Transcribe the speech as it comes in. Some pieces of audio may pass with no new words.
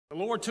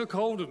Lord took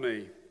hold of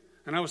me,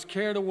 and I was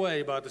carried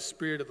away by the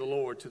Spirit of the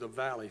Lord to the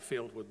valley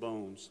filled with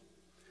bones.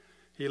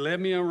 He led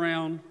me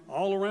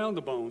all around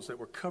the bones that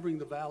were covering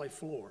the valley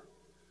floor.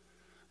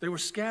 They were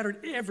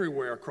scattered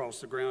everywhere across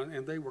the ground,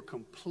 and they were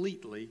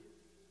completely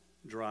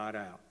dried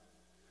out.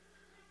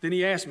 Then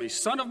he asked me,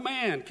 Son of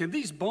man, can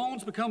these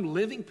bones become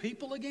living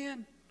people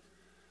again?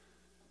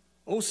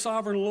 O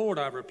sovereign Lord,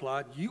 I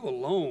replied, you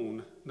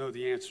alone know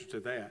the answer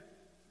to that.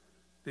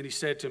 Then he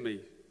said to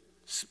me,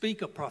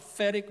 speak a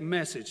prophetic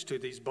message to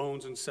these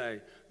bones and say,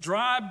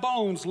 dry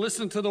bones,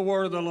 listen to the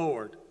word of the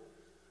Lord.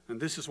 And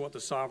this is what the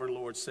sovereign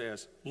Lord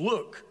says.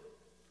 Look,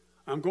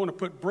 I'm going to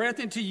put breath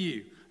into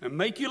you and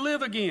make you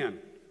live again.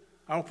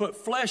 I will put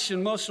flesh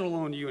and muscle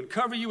on you and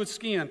cover you with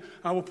skin.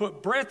 I will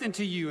put breath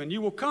into you and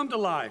you will come to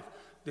life.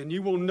 Then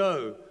you will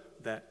know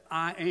that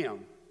I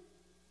am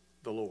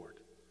the Lord.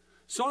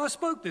 So I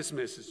spoke this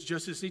message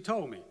just as he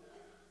told me.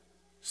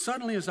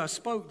 Suddenly as I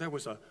spoke, there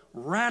was a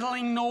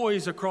rattling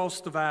noise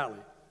across the valley.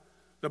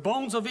 The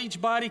bones of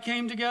each body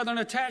came together and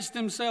attached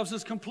themselves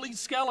as complete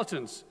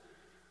skeletons.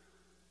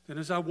 Then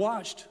as I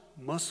watched,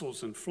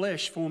 muscles and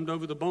flesh formed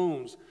over the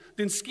bones.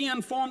 Then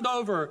skin formed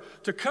over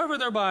to cover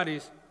their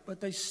bodies,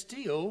 but they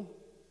still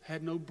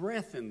had no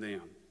breath in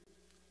them.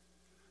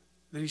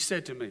 Then he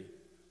said to me,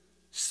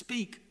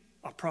 speak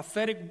a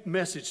prophetic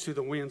message to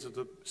the winds of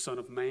the Son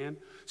of Man.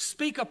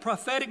 Speak a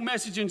prophetic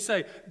message and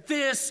say,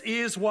 this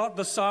is what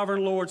the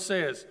sovereign Lord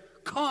says.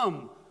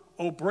 Come,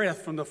 O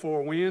breath from the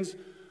four winds.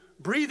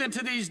 Breathe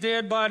into these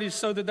dead bodies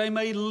so that they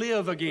may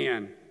live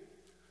again.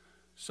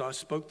 So I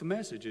spoke the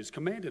message as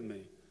commanded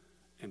me,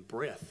 and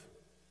breath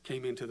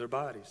came into their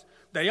bodies.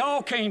 They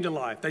all came to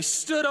life. They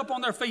stood up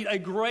on their feet, a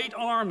great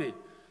army.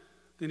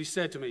 Then he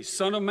said to me,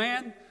 Son of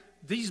man,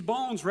 these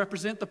bones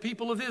represent the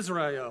people of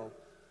Israel.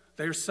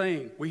 They are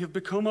saying, we have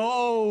become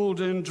old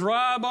and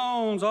dry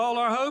bones. All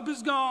our hope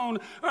is gone.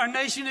 Our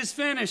nation is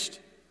finished.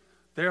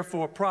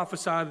 Therefore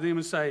prophesy to them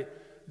and say,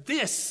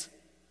 this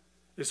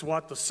is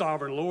what the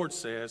sovereign Lord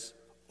says.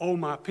 O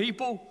my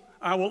people,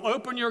 I will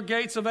open your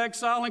gates of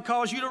exile and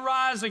cause you to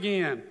rise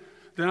again.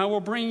 Then I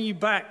will bring you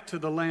back to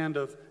the land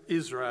of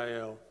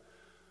Israel.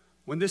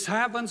 When this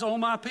happens, O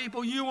my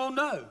people, you will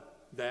know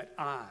that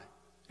I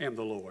am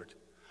the Lord.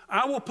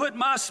 I will put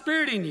my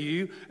spirit in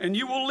you, and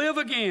you will live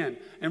again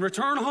and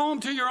return home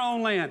to your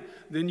own land.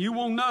 Then you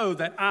will know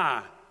that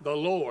I, the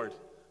Lord,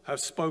 have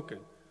spoken.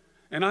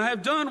 And I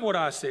have done what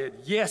I said.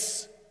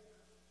 Yes,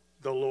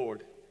 the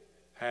Lord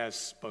has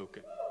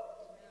spoken.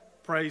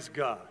 Praise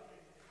God.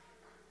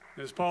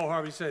 As Paul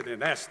Harvey said, then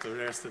that's the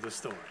rest of the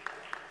story.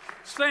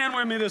 Stand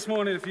with me this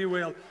morning, if you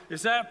will.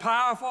 Is that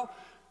powerful?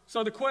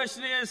 So the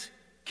question is,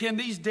 can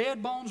these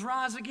dead bones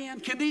rise again?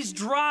 Can these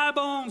dry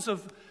bones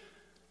of...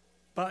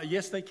 But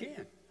yes, they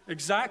can.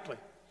 Exactly.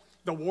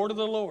 The word of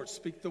the Lord.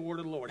 Speak the word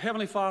of the Lord.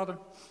 Heavenly Father,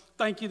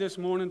 thank you this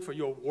morning for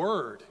your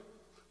word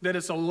that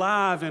is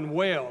alive and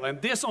well. And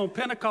this on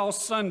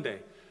Pentecost Sunday,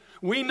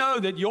 we know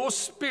that your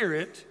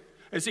spirit,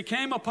 as it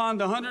came upon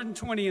the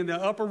 120 in the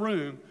upper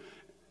room,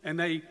 and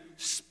they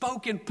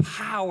spoke in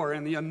power,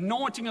 and the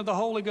anointing of the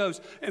Holy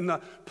Ghost and the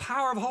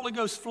power of the Holy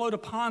Ghost flowed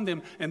upon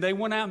them, and they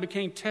went out and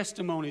became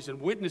testimonies and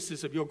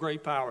witnesses of your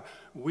great power.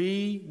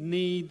 We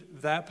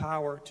need that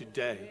power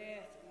today.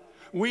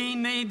 We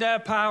need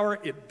that power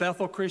at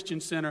Bethel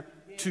Christian Center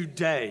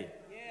today.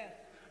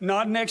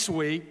 Not next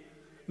week,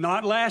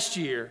 not last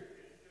year,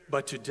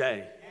 but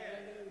today.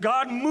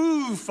 God,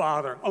 move,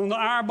 Father, on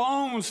our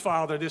bones,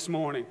 Father, this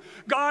morning.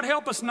 God,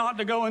 help us not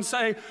to go and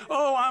say,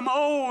 oh, I'm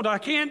old, I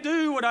can't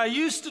do what I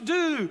used to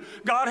do.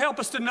 God, help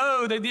us to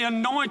know that the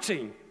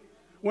anointing,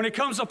 when it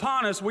comes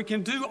upon us, we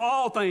can do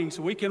all things.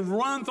 We can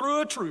run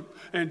through a troop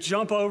and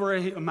jump over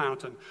a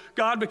mountain.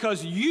 God,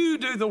 because you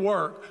do the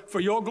work for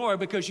your glory,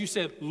 because you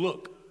said,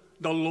 look,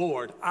 the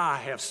Lord, I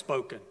have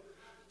spoken.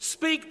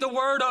 Speak the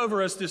word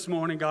over us this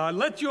morning, God.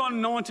 Let your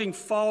anointing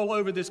fall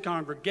over this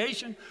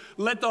congregation.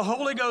 Let the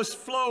Holy Ghost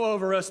flow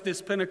over us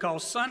this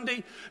Pentecost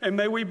Sunday, and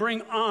may we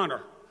bring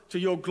honor to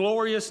your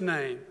glorious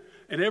name.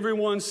 And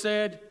everyone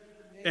said,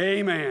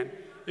 amen.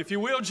 If you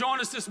will, join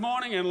us this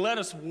morning and let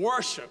us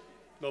worship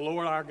the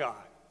Lord our God.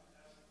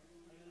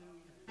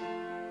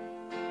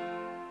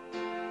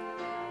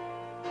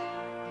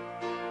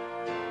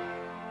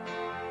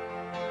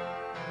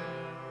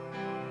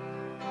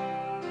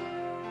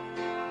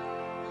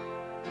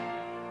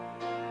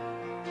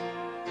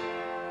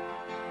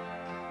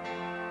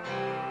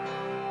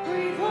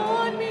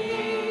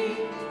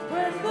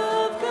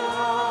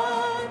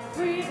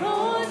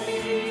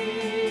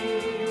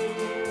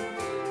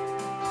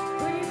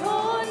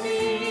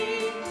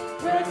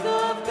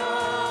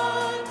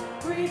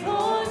 Breathe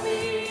on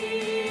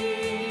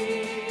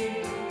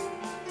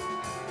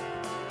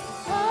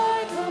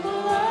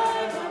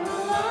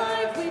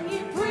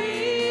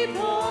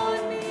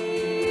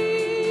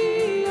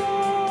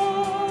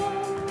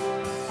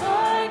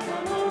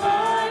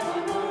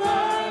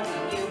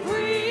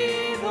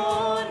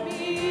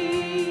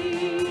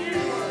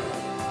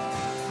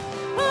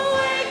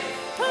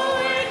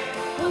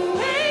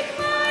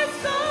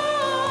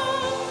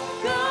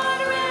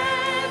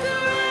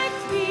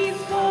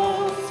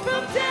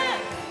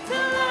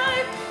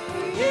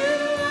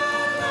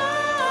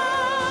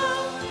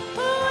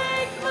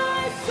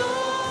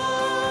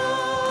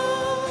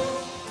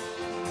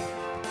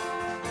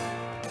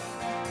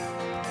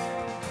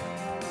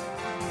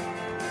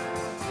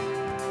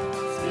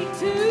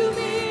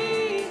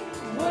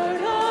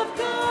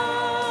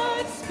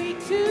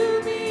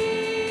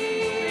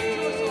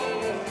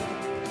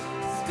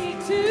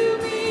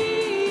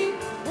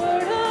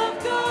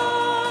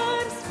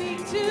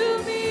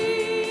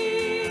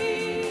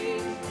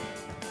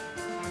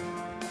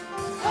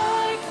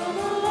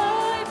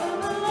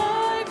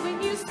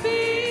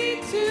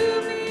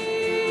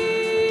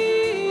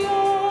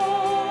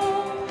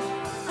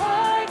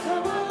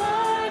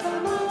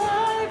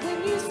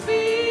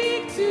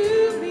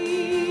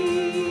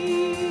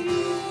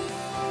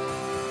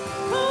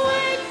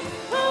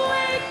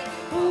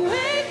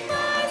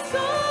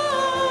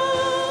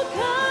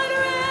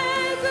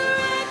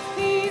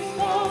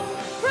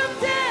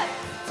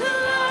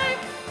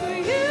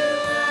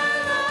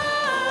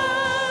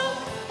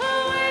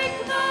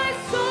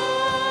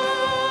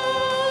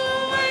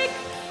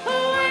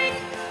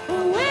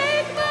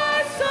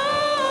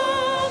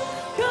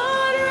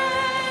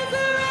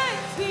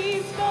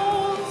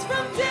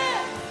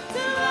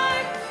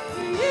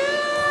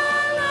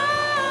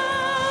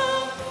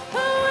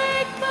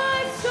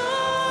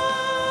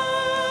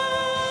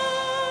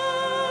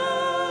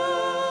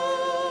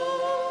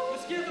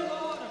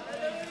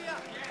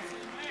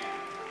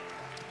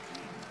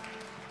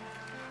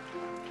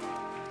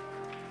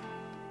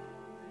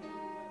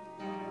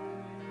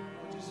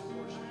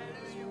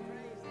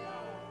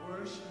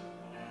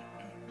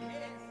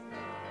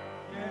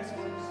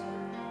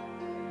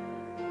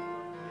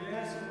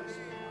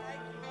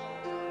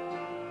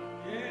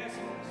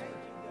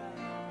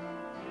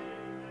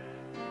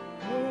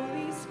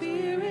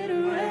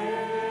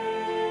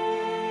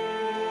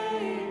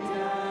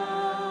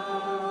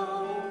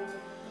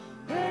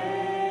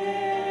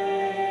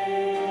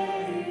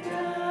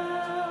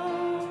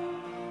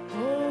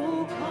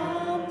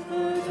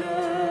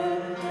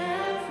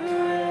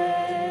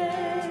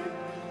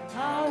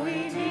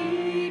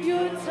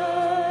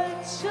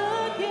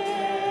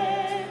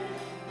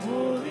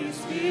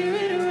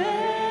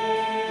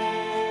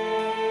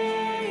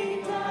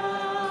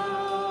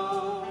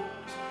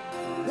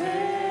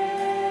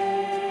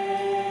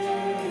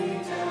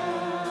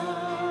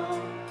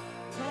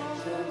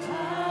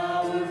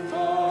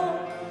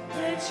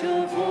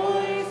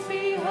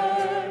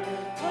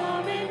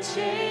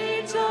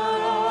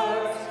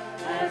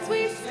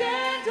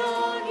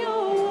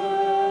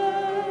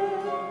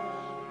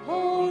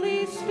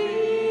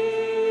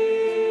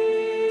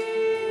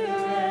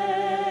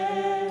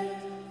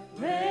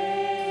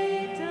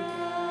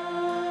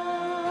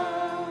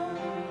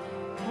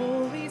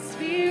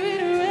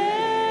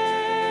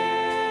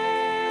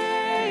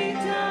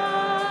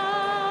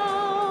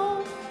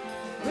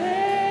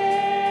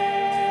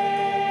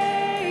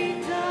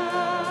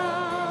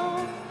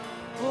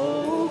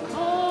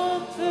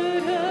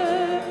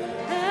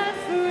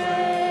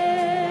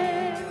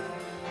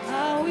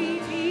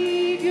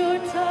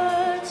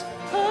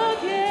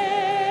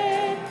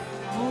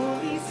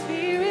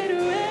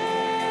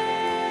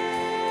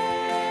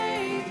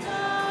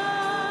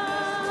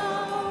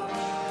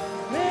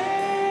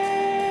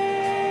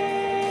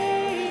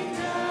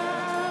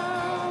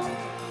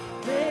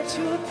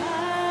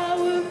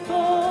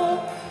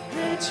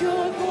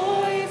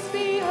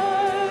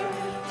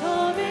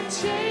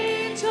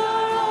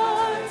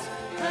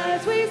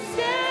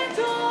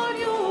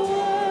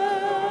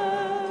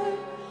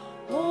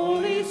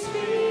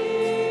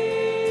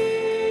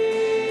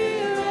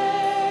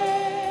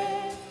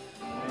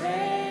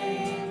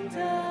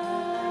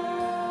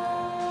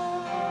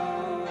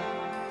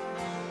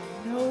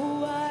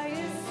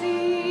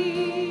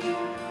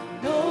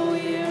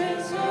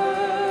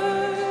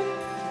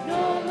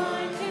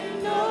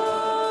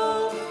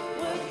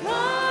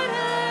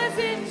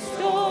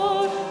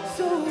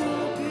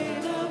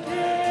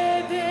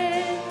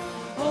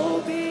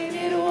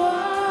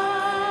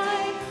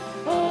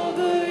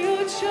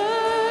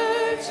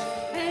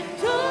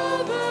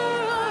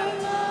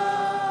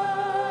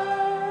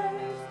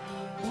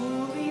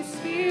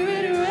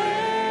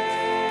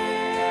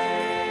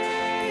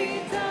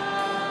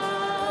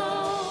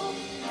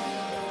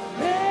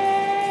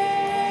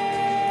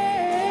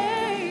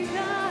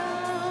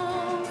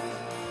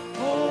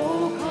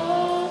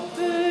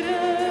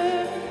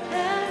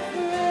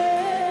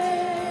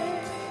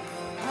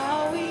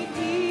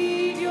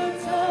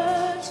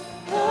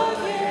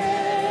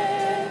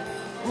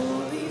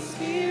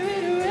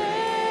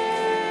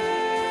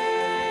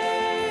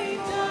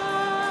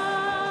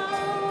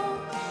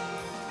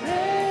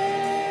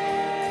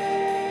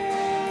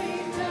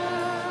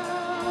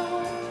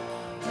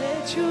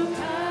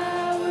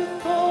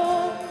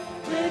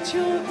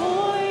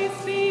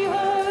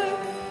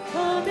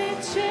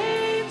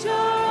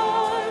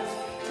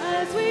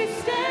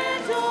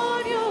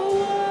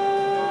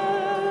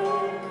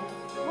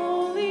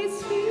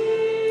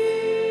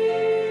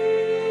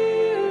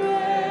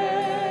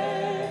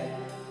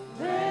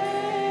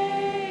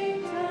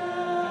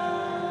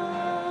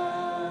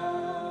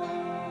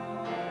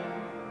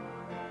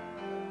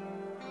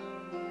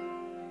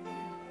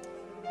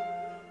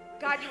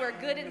God, you are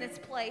good in this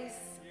place.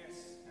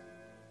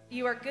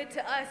 You are good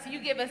to us. You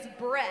give us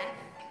breath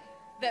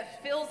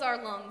that fills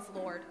our lungs,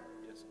 Lord.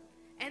 Yes.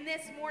 And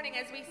this morning,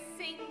 as we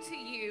sing to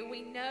you,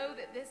 we know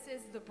that this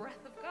is the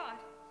breath of God.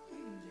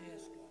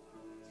 Yes,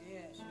 God.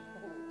 Yes,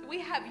 Lord. We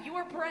have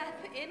your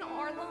breath in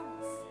our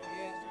lungs.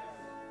 Yes.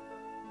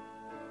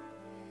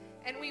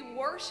 And we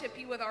worship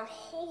you with our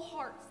whole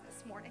hearts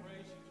this morning.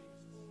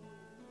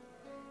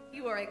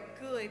 You are a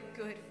good,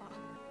 good Father.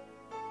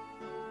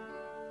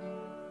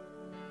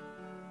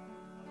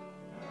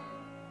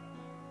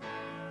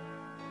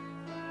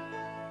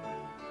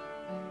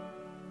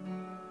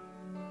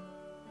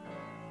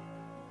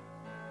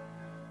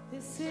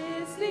 This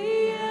is the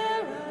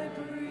air I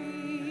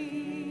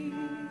breathe.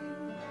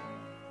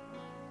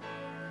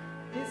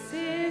 This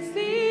is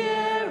the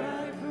air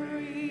I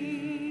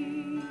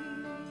breathe.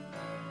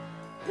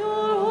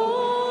 Your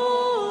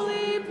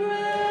holy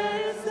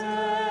presence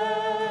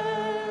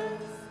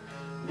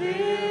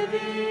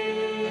living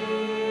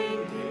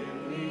in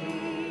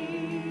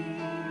me.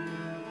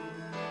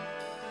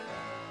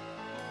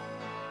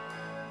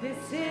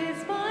 This is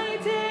my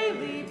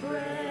daily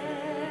bread.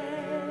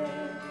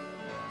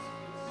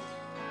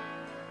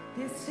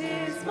 This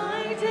is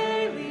my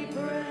daily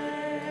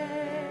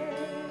bread.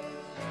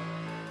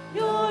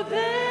 Your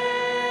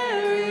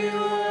very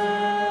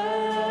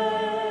word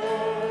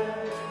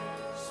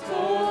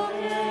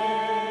spoken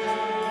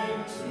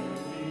to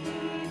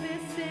me.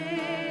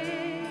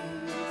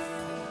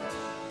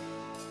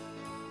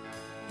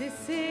 This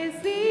is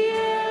the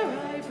air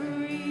I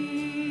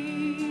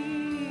breathe.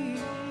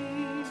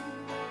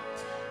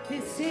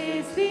 This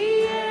is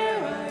the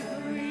air I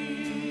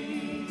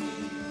breathe.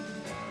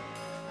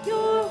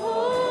 Your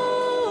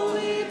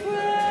holy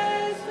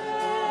presence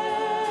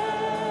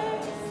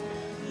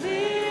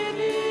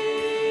living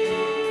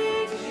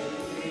in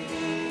me.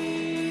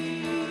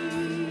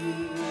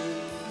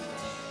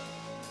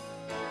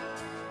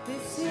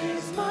 This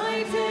is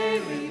my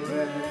daily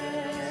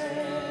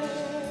bread.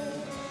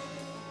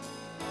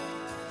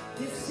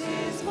 This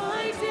is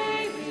my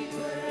daily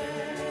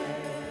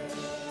bread.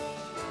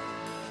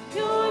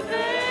 Your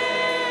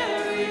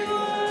very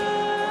word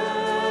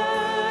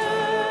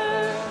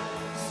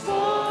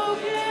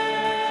spoken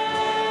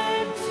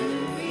to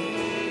me,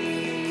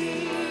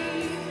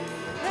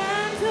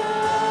 and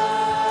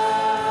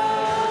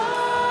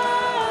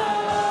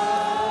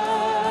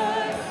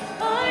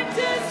I'm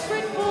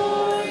desperate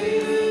for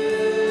you,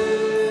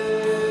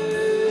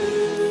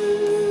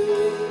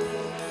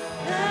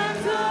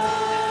 and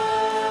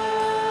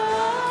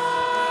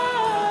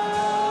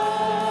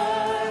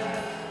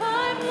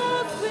I'm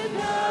lost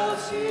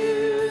without you.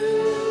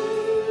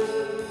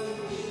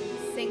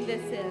 Sing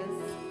this is.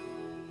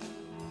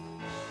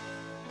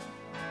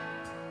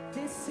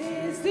 This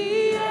is the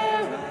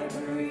air I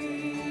breathe.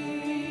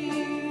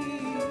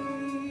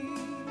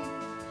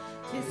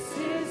 This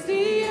is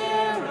the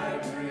air I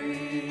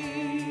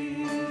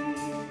breathe.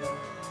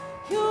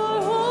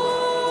 Your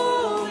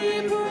holy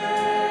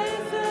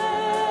presence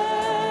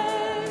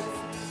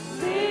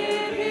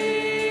living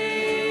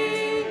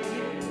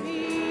in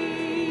me.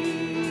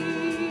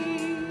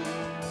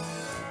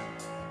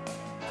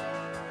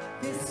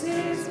 This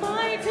is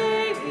my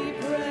daily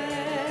bread.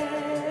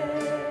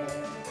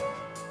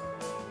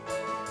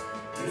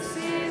 This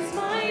is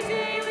my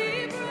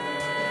daily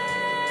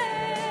bread.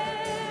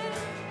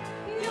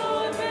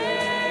 Your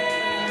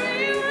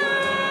very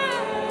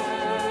word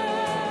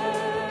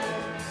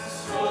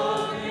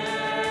spoken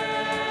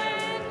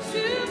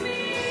to me,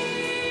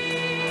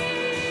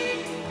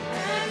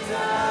 and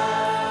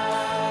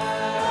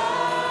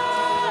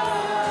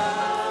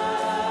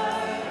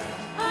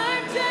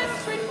I'm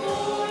desperate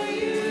for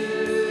you,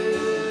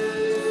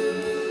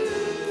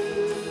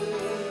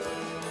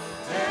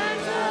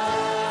 and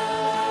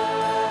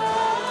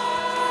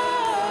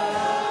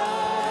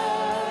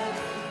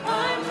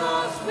I'm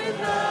lost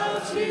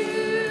without you,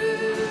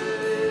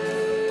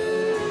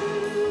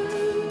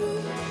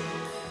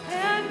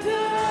 and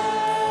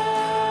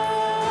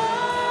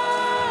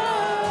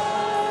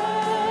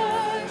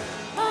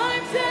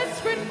I'm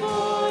desperate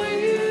for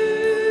you,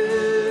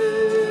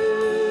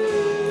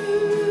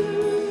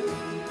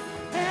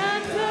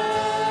 and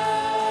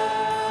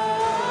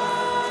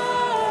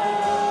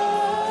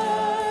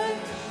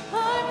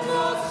I'm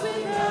lost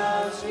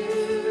without you.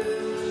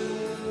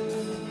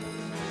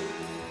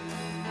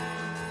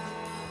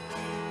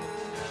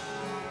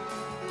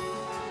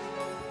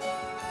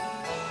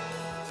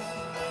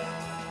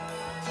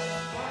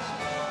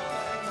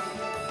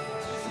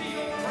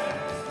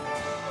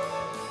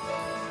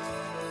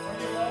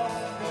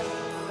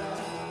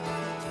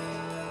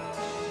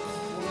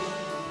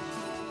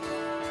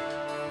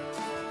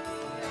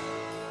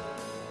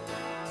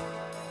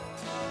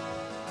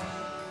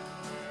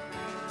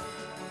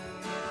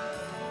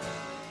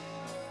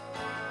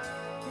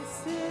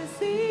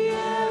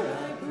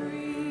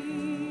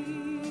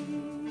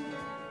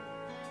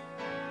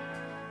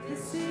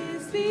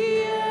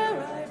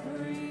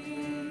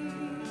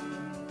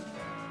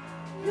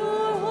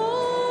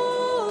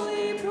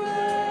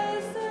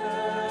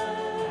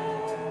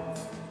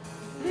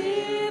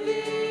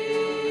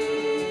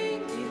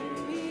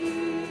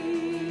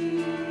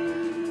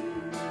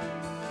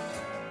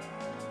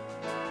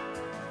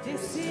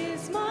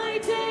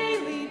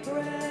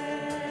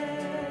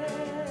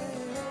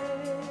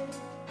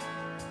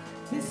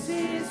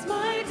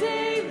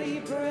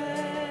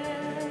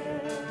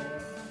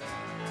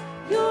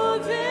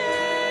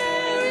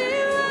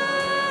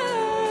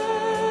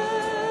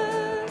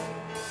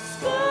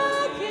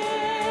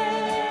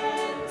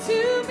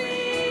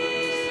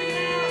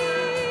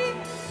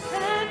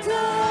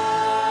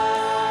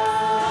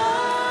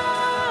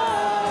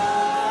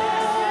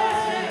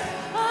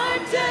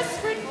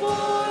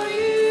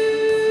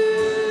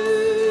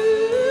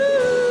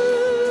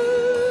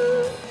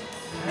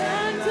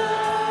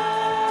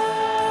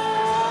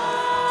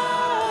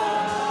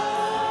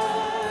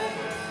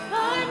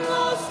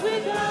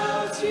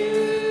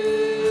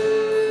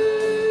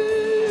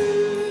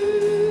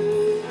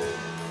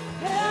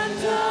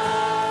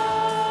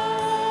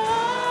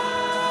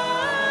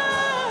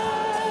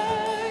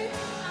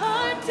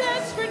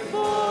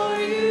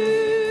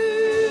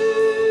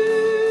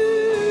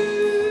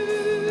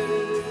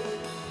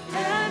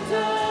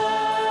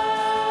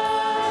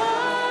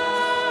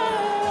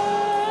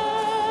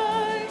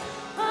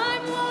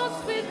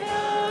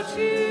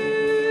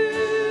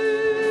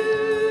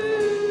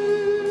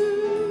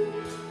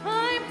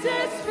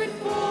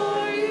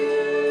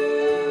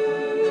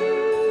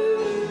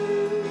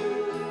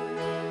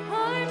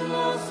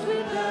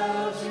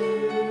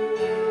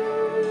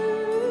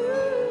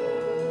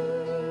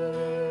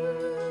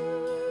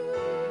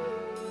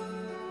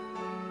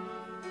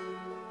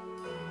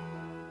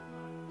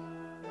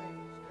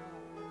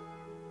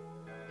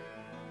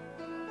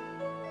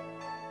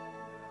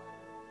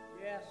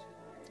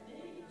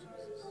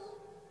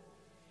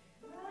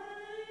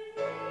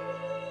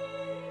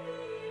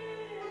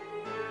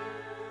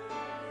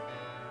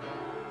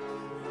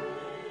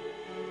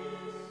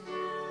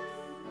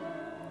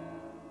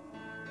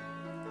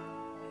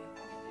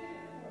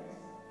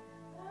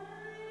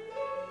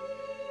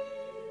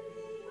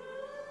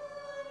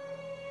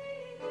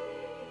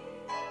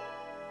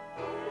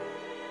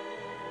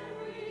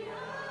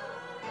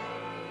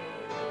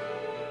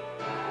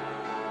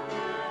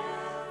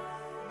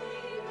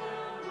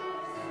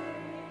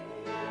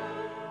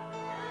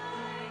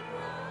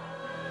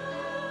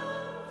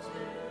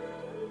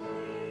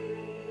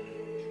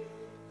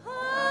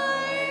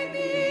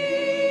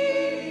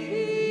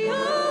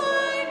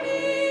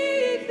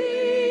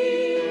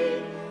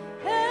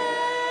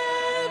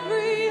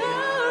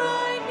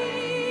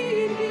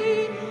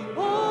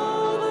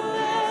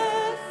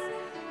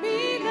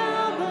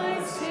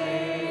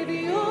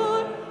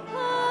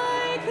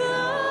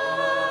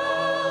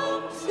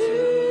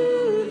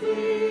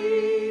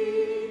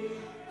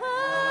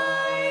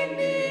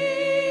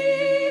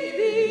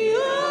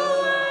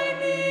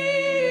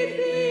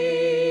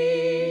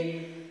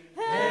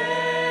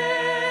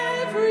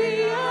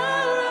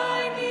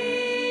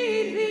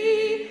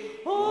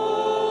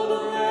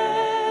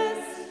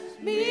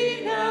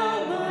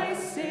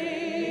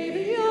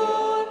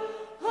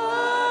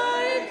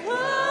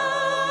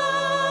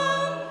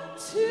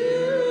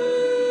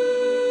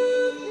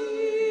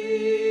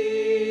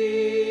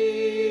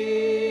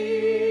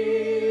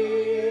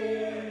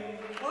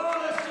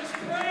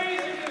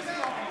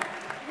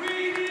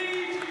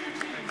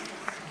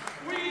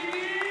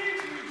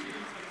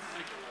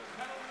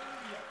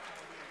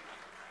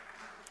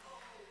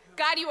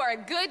 you are a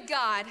good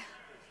God,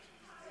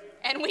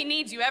 and we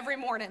need you every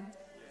morning,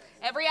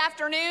 every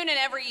afternoon, and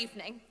every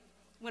evening,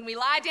 when we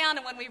lie down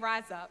and when we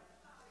rise up.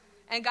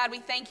 And God, we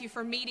thank you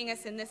for meeting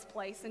us in this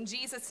place. In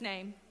Jesus'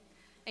 name,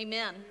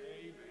 amen.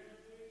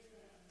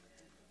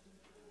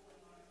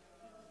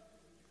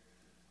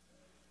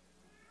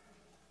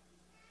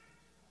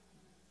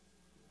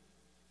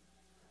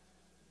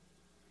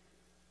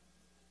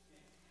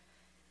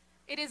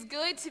 It is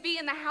good to be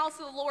in the house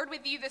of the Lord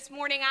with you this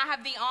morning. I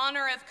have the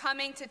honor of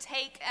coming to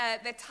take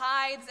the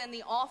tithes and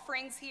the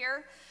offerings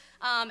here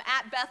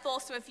at Bethel.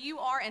 So if you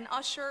are an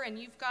usher and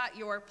you've got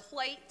your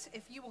plate,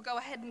 if you will go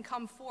ahead and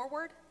come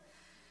forward.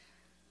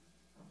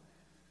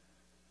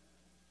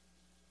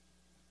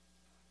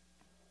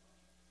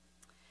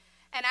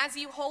 And as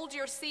you hold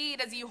your seed,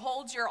 as you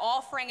hold your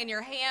offering in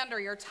your hand or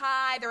your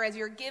tithe, or as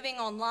you're giving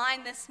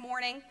online this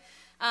morning,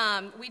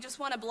 we just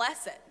want to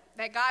bless it.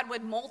 That God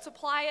would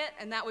multiply it,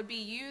 and that would be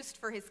used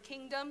for his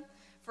kingdom,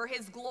 for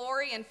his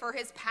glory, and for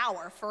his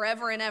power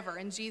forever and ever.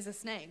 In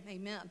Jesus' name,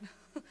 amen.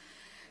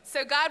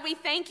 So God, we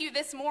thank you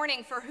this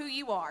morning for who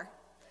you are.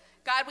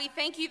 God, we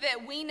thank you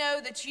that we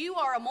know that you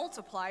are a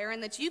multiplier,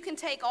 and that you can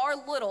take our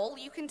little,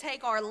 you can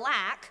take our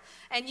lack,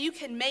 and you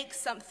can make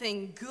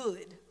something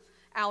good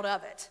out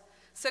of it.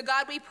 So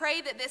God, we pray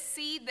that this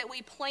seed that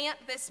we plant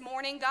this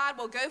morning, God,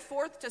 will go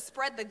forth to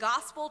spread the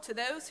gospel to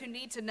those who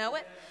need to know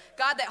it.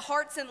 God, that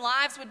hearts and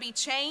lives would be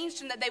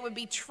changed and that they would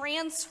be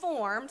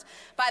transformed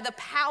by the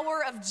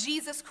power of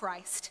Jesus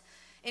Christ.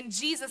 In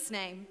Jesus'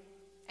 name,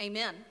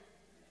 amen.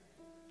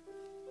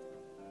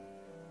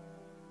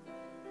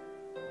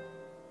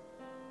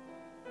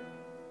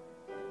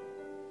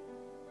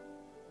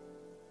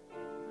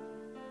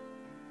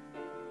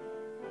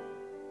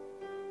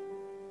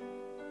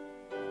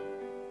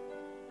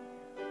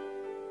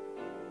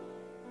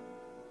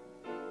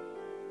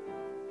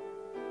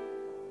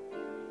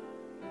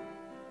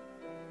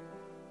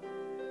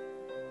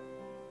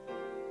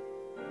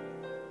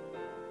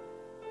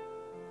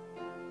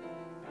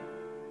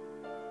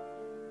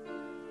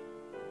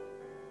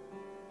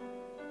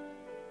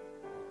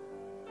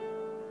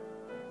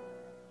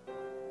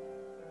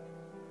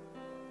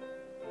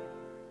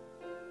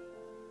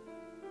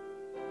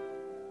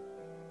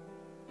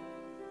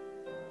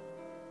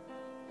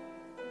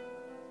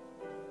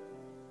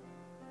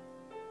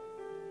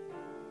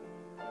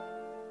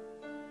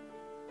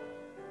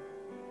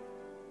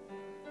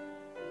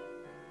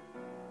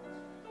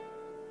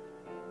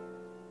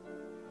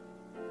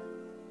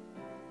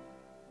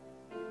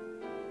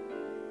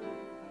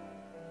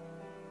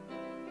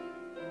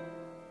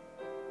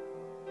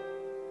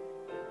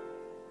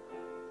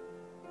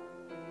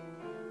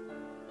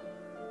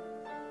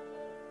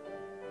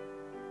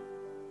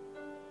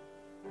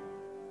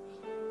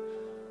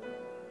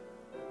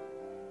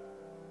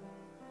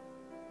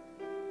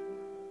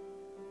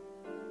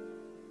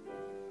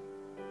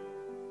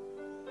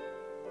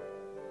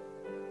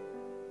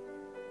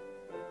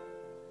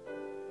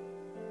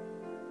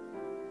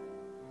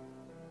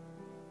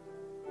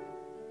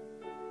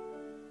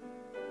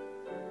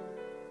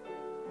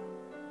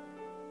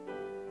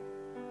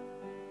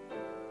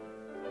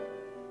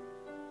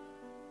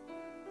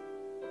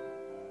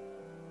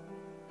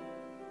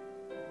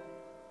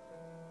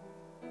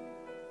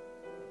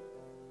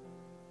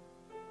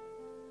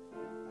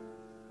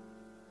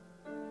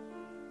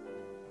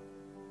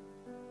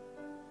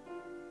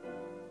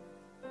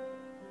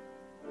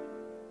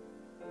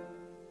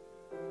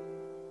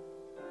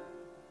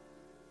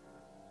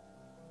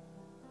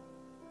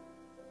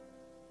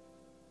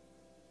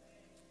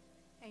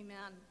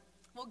 Amen.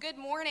 Well, good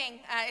morning.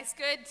 It's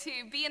good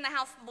to be in the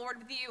house of the Lord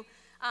with you.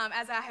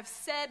 As I have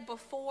said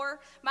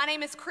before, my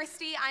name is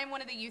Christy. I am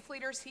one of the youth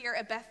leaders here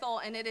at Bethel,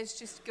 and it is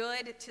just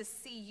good to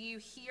see you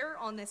here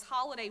on this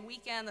holiday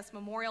weekend, this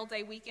Memorial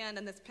Day weekend,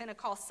 and this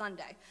Pentecost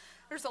Sunday.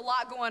 There's a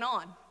lot going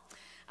on,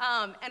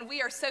 and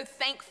we are so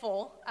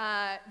thankful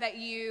that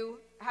you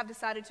have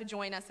decided to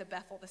join us at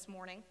Bethel this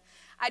morning.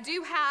 I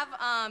do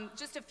have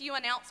just a few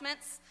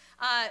announcements.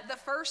 The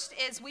first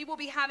is we will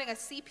be having a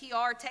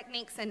CPR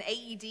techniques and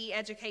AED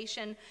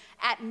education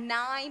at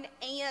 9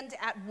 and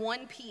at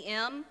 1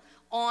 p.m.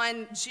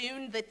 on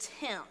June the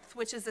 10th,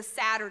 which is a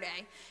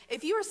Saturday.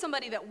 If you are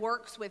somebody that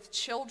works with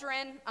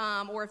children,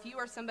 or if you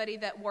are somebody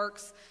that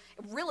works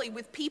really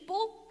with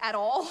people at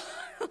all,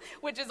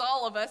 which is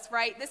all of us,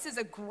 right? This is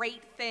a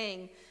great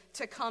thing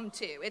to come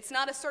to. It's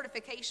not a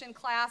certification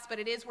class, but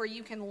it is where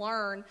you can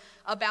learn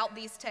about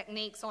these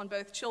techniques on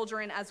both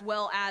children as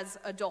well as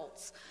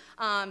adults.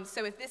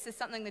 So if this is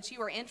something that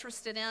you are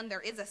interested in,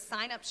 there is a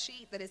sign-up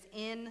sheet that is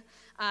in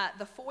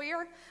the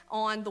foyer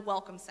on the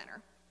Welcome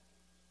Center.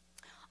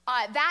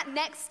 That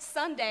next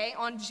Sunday,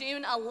 on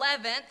June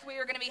 11th, we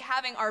are going to be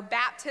having our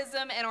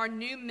baptism and our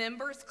new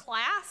members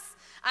class.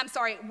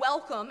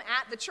 welcome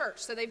at the church.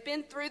 So they've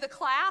been through the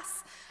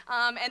class,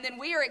 and then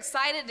we are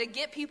excited to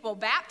get people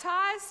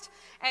baptized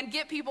and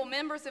get people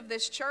members of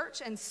this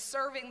church and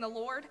serving the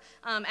Lord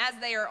as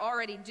they are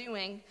already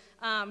doing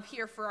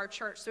here for our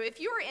church. So if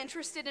you are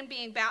interested in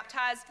being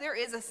baptized, there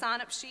is a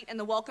sign-up sheet in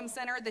the Welcome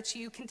Center that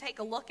you can take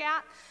a look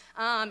at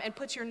and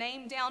put your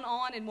name down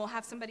on, and we'll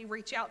have somebody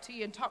reach out to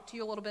you and talk to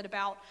you a little bit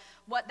about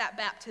what that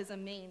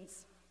baptism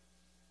means.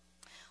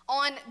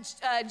 On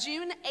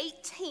June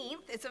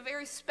 18th, it's a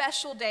very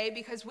special day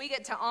because we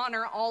get to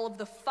honor all of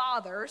the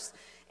fathers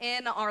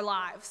in our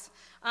lives.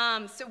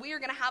 So we are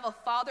going to have a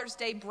Father's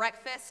Day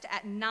breakfast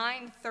at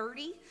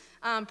 9:30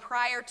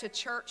 prior to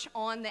church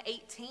on the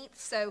 18th.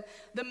 So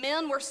the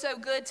men were so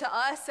good to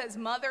us as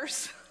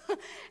mothers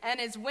and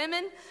as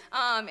women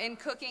in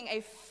cooking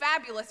a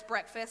fabulous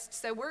breakfast.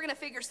 So we're going to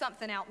figure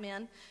something out,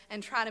 men,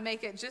 and try to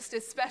make it just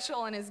as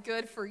special and as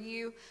good for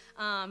you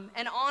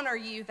and honor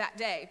you that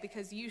day,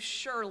 because you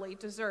surely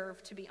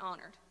deserve to be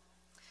honored.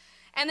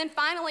 And then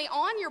finally,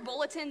 on your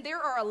bulletin,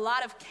 there are a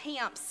lot of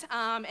camps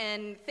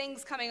and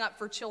things coming up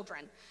for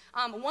children.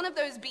 One of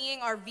those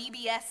being our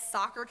VBS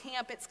soccer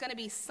camp. It's going to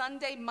be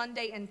Sunday,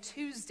 Monday, and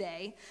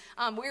Tuesday.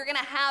 We're going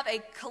to have a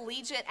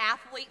collegiate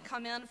athlete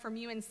come in from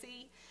UNC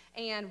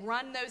and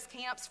run those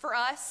camps for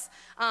us.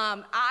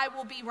 I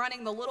will be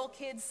running the little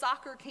kids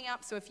soccer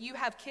camp, so if you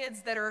have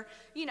kids that are,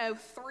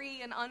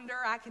 3 and under,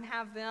 I can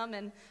have them,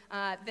 and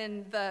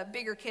then the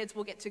bigger kids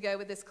will get to go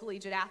with this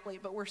collegiate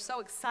athlete. But we're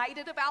so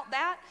excited about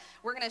that.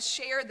 We're going to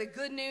share the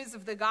good news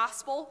of the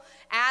gospel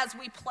as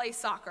we play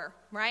soccer,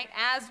 right?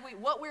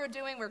 What we're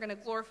doing, we're going to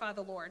glorify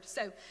the Lord.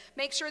 So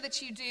make sure that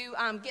you do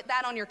get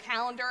that on your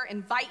calendar,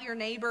 invite your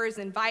neighbors,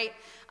 invite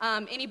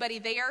anybody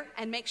there,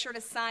 and make sure to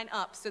sign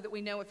up so that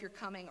we know if you're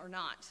coming or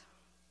not.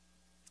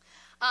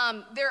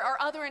 There are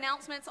other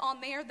announcements on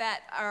there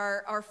that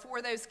are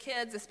for those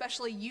kids,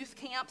 especially youth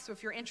camp. So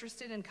if you're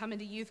interested in coming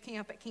to youth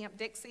camp at Camp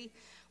Dixie,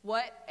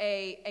 what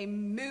a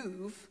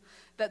move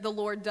that the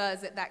Lord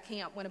does at that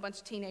camp when a bunch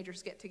of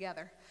teenagers get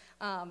together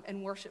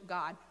and worship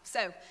God.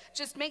 So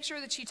just make sure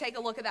that you take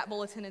a look at that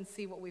bulletin and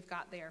see what we've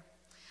got there.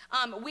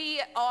 We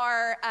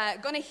are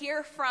going to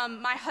hear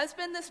from my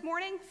husband this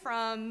morning,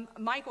 from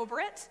Michael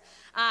Britt,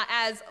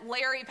 as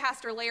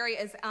Pastor Larry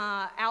is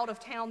out of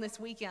town this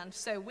weekend.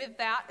 So with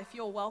that, if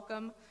you'll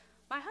welcome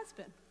my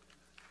husband.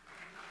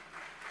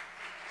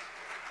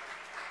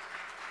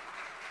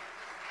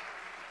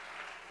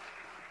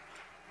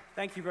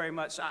 Thank you very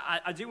much.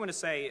 I do want to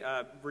say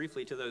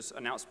briefly to those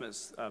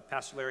announcements,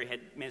 Pastor Larry had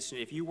mentioned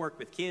if you work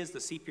with kids, the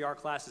CPR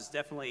class is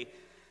definitely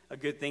a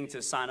good thing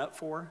to sign up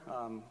for,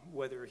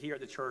 whether here at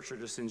the church or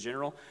just in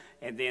general.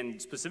 And then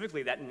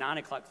specifically that 9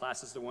 o'clock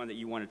class is the one that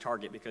you want to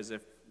target, because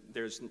if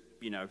there's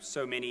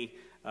so many,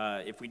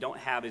 if we don't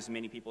have as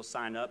many people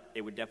sign up, it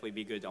would definitely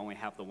be good to only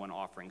have the one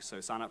offering. So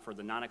sign up for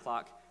the 9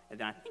 o'clock, and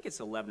then I think it's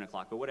 11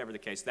 o'clock, but whatever the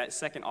case, that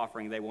second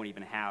offering they won't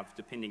even have,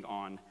 depending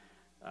on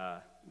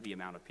the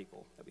amount of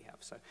people that we have.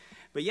 So,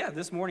 but yeah,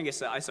 this morning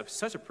it's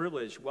such a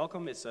privilege.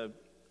 Welcome. It's an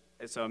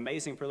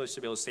amazing privilege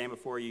to be able to stand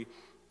before you,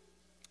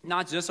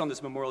 not just on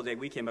this Memorial Day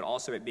weekend, but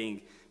also it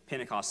being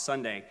Pentecost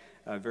Sunday.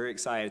 Very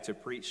excited to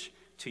preach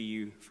to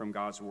you from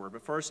God's Word.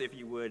 But first, if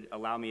you would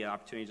allow me an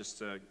opportunity just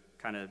to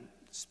kind of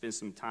spend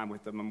some time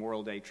with the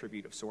Memorial Day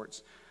tribute of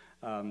sorts.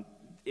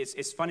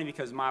 It's funny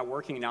because my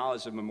working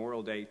knowledge of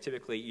Memorial Day,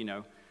 typically,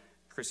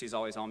 Christy's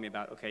always on me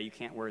about, okay, you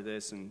can't wear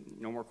this, and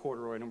no more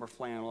corduroy, no more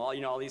flannel,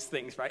 all these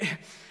things, right?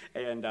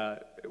 And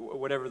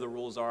whatever the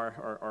rules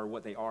are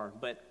what they are.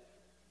 But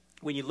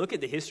when you look at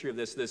the history of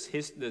this,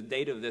 the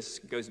date of this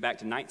goes back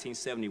to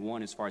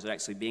 1971 as far as it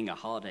actually being a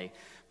holiday.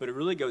 But it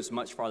really goes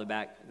much farther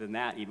back than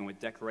that, even with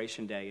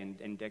Decoration Day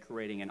and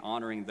decorating and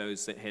honoring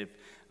those that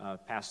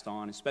have passed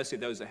on, especially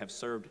those that have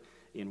served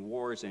in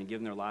wars and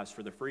given their lives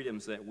for the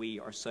freedoms that we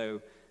are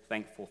so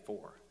thankful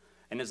for.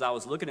 And as I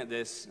was looking at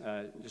this,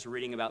 just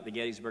reading about the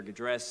Gettysburg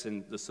Address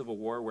and the Civil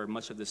War, where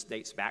much of this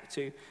dates back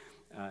to,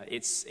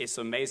 it's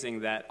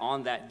amazing that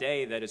on that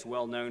day that is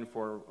well known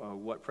for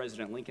what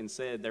President Lincoln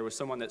said, there was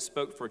someone that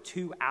spoke for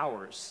 2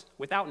 hours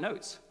without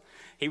notes.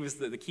 He was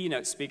the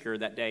keynote speaker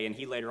that day, and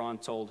he later on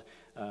told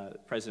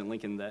President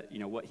Lincoln that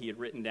what he had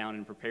written down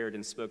and prepared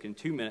and spoken in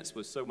 2 minutes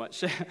was so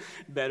much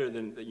better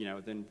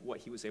than what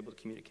he was able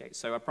to communicate.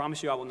 So I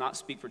promise you, I will not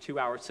speak for 2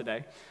 hours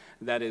today.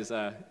 That is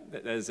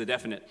a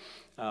definite.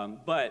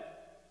 But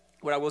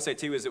what I will say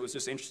too is it was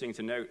just interesting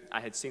to note. I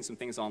had seen some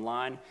things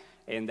online,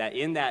 and that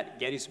in that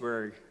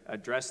Gettysburg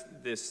Address,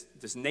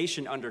 this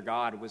nation under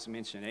God was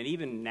mentioned. And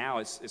even now,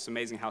 it's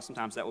amazing how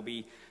sometimes that will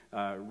be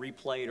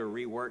replayed or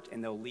reworked,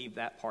 and they'll leave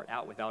that part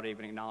out without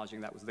even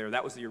acknowledging that was there.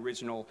 That was the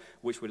original,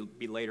 which would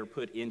be later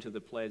put into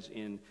the pledge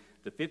in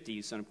the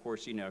 50s, and of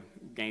course,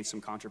 gained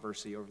some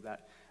controversy over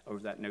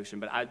that notion.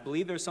 But I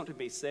believe there's something to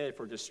be said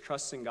for just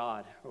trusting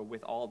God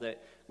with all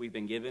that we've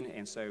been given,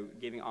 and so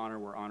giving honor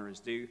where honor is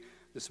due.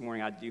 This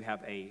morning, I do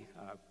have a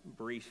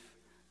brief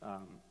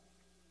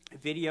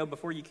video.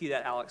 Before you cue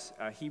that, Alex,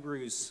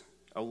 Hebrews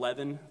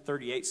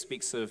 11:38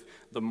 speaks of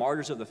the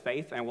martyrs of the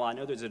faith, and while I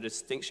know there's a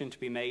distinction to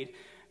be made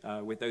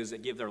with those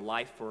that give their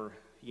life for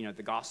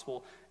the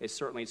gospel is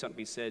certainly something to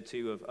be said,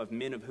 too, of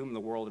men of whom the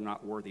world are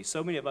not worthy.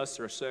 So many of us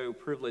are so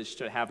privileged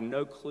to have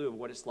no clue of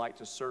what it's like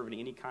to serve in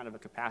any kind of a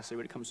capacity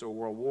when it comes to a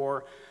world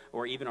war,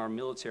 or even our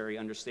military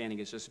understanding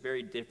is just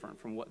very different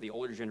from what the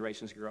older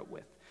generations grew up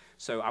with.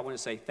 So I want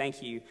to say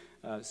thank you.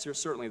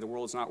 Certainly the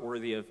world's not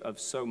worthy of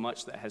so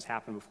much that has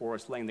happened before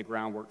us, laying the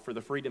groundwork for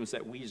the freedoms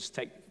that we just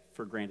take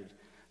for granted.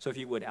 So if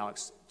you would,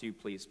 Alex, do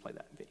please play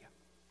that video.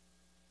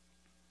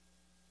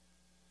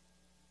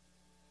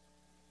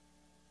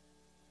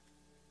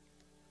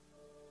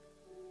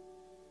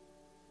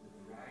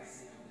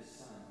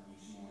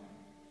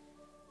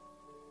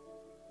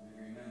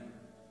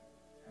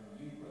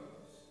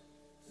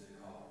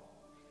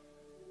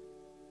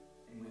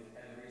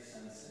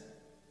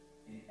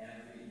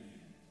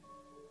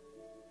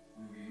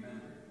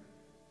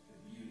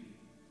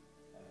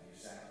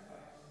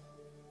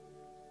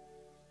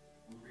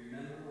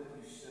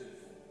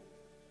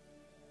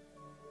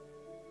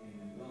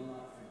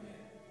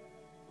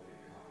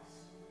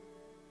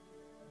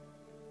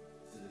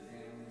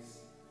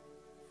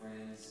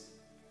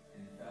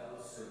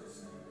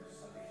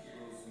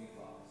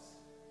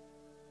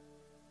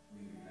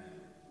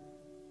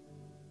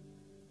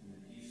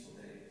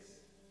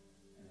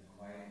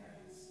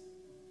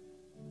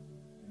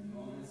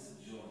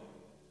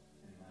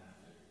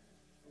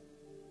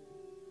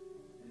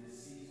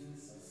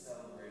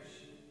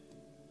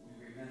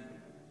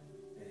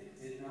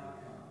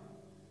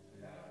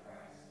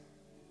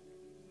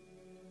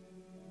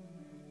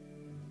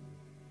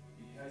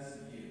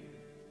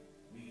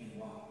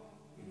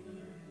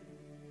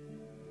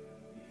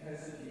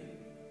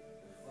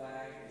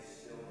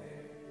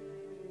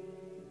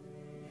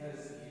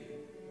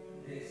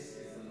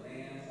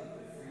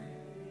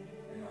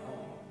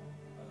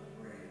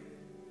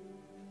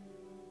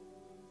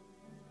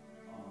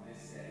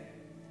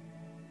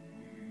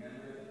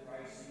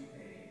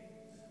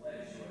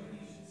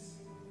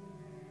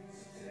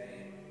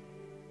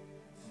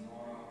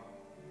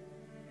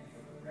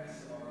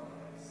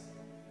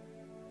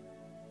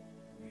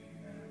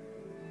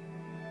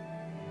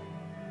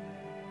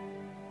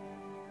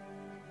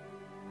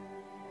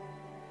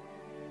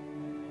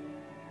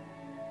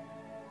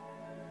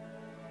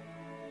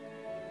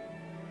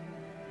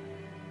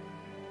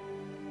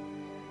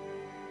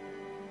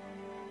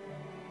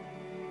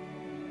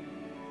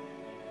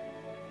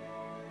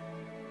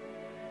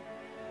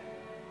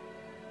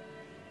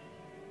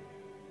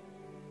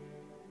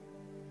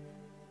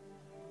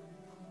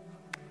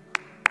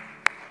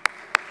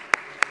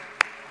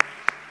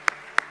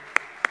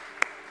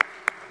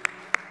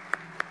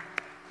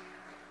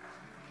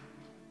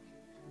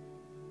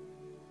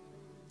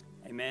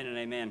 Amen and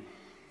amen.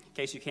 In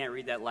case you can't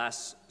read that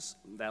last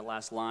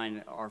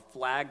line, our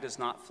flag does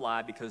not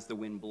fly because the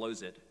wind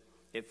blows it.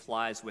 It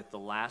flies with the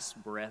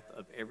last breath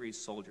of every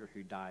soldier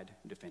who died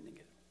defending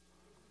it.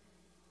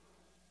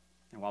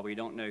 And while we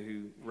don't know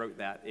who wrote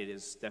that, it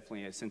is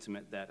definitely a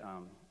sentiment that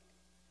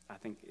I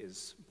think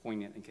is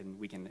poignant and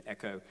we can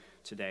echo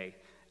today.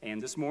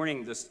 And this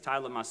morning, the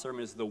title of my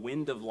sermon is The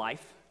Wind of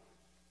Life.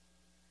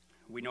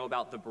 We know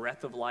about the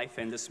breath of life,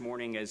 and this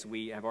morning, as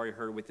we have already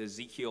heard with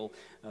Ezekiel,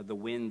 the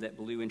wind that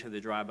blew into the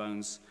dry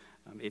bones.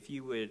 If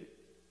you would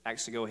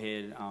actually go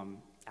ahead,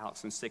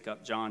 Alex, and stick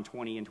up John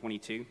 20 and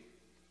 22.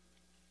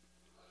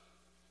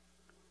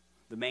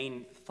 The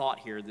main thought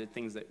here, the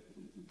things that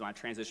my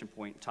transition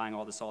point, tying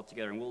all this all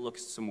together, and we'll look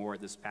some more at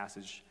this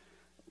passage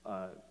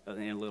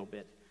in a little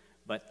bit.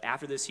 But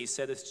after this, he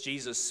said this,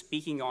 Jesus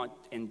speaking on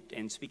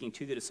and speaking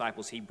to the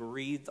disciples, he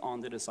breathed on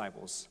the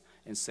disciples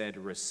and said,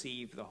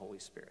 "Receive the Holy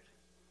Spirit."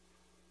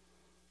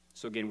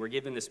 So again, we're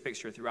given this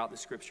picture throughout the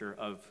scripture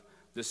of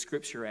the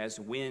scripture as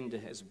wind,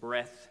 as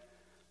breath,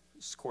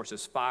 of course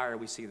as fire.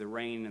 We see the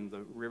rain and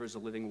the rivers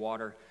of living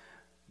water.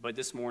 But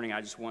this morning, I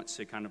just want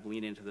to kind of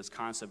lean into this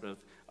concept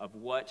of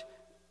what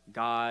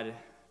God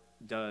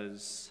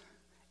does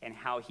and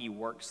how he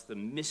works, the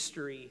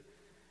mystery.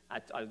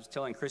 I was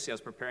telling Christy, I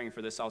was preparing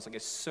for this, I was like,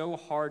 it's so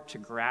hard to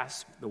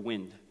grasp the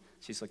wind.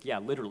 She's like, yeah,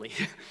 literally.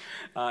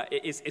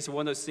 It's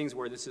one of those things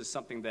where this is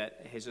something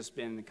that has just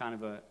been kind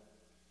of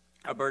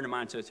a burden of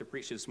mine to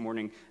preach this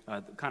morning,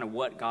 kind of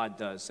what God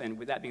does. And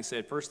with that being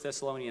said, 1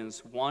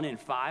 Thessalonians 1 and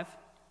 5.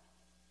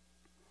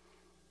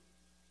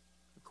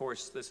 Of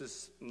course, this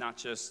is not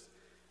just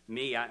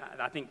me.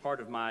 I think part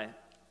of my,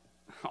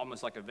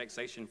 almost like a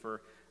vexation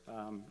for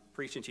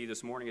preaching to you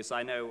this morning is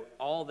I know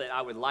all that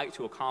I would like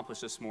to accomplish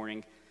this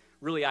morning,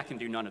 really I can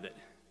do none of it.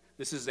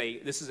 This is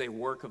a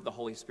work of the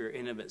Holy Spirit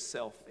in and of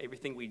itself.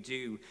 Everything we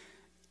do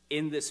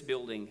in this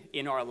building,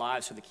 in our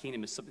lives for the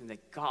kingdom, is something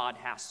that God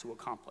has to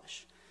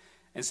accomplish.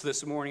 And so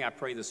this morning I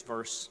pray this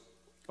verse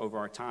over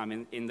our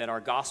time, in that our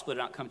gospel did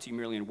not come to you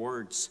merely in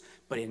words,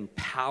 but in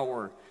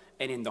power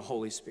and in the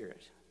Holy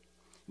Spirit.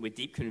 With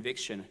deep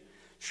conviction,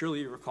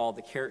 surely you recall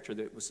the character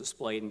that was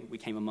displayed and we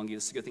came among you.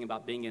 This is a good thing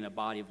about being in a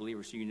body of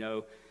believers. You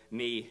know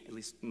me, at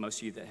least most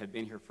of you that have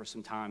been here for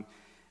some time.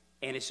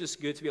 And it's just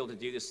good to be able to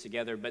do this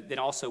together. But then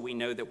also we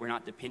know that we're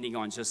not depending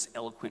on just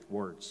eloquent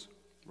words.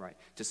 right?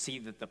 To see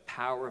that the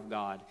power of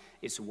God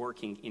is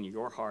working in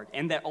your heart,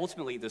 and that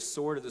ultimately the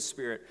sword of the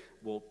Spirit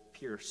will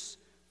pierce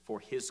for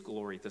his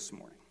glory this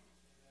morning.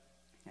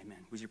 Amen.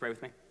 Would you pray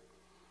with me?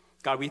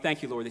 God, we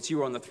thank you, Lord, that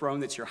you are on the throne,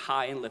 that you're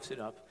high and lifted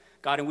up.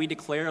 God, and we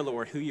declare,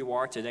 Lord, who you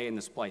are today in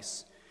this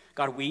place.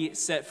 God, we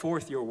set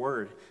forth your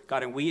word.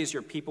 God, and we as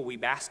your people, we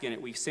bask in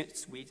it. We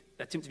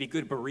attempt to be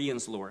good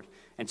Bereans, Lord,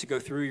 and to go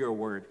through your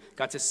word.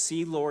 God, to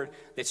see, Lord,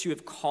 that you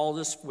have called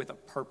us with a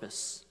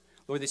purpose.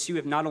 Lord, that you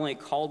have not only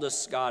called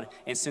us, God,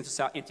 and sent us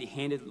out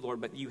empty-handed, Lord,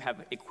 but you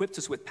have equipped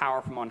us with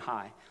power from on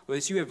high.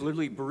 Lord, that you have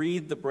literally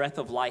breathed the breath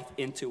of life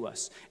into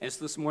us. And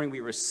so this morning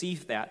we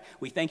receive that.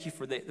 We thank you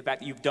for the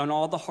fact that you've done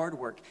all the hard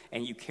work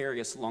and you carry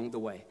us along the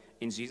way.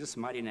 In Jesus'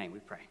 mighty name we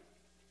pray.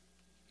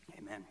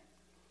 Amen.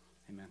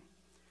 Amen.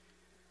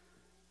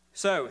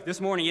 So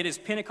this morning it is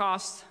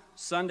Pentecost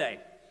Sunday.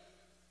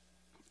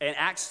 And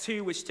Acts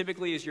 2, which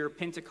typically is your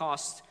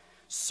Pentecost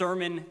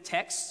sermon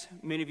text.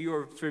 Many of you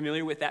are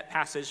familiar with that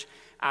passage.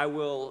 I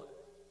will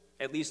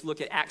at least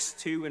look at Acts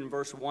 2 and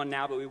verse 1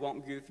 now, but we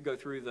won't go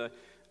through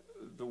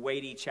the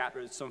weighty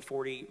chapter, some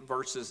 40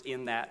 verses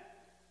in that.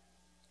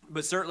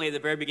 But certainly at the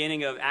very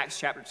beginning of Acts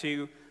chapter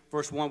 2,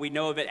 verse 1, we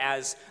know of it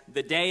as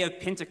the day of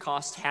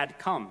Pentecost had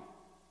come.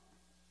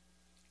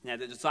 Now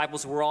the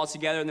disciples were all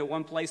together in the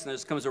one place, and there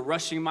comes a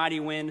rushing mighty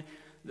wind.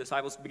 The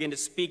disciples begin to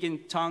speak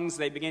in tongues.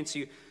 They begin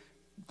to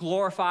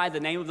glorify the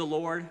name of the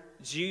Lord.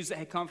 Jews that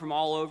had come from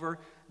all over,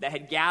 that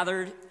had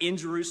gathered in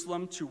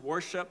Jerusalem to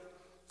worship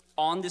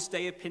on this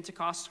day of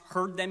Pentecost,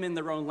 heard them in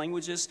their own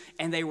languages,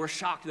 and they were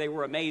shocked. They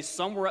were amazed.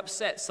 Some were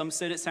upset. Some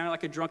said it sounded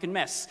like a drunken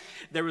mess.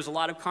 There was a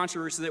lot of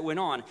controversy that went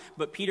on.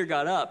 But Peter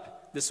got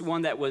up, this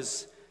one that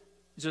was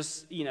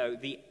just,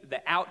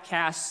 the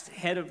outcast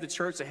head of the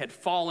church that had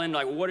fallen.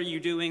 Like, what are you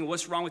doing?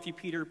 What's wrong with you,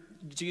 Peter?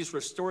 Jesus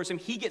restores him.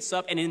 He gets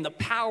up and in the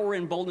power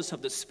and boldness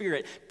of the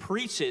Spirit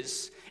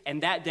preaches,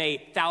 and that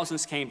day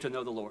thousands came to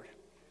know the Lord.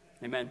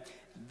 Amen.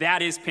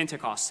 That is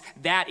Pentecost.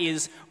 That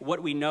is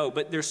what we know.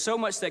 But there's so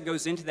much that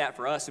goes into that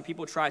for us, and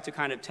people try to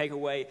kind of take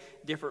away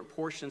different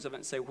portions of it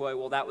and say,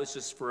 well, that was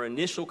just for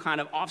initial kind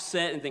of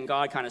offset, and then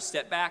God kind of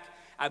stepped back.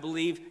 I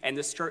believe, and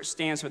this church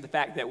stands for the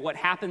fact that what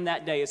happened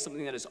that day is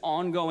something that is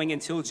ongoing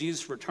until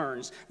Jesus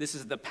returns. This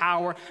is the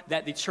power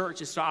that the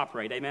church is to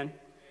operate. Amen?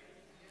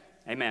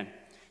 Amen.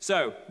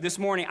 So this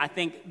morning, I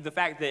think the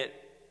fact that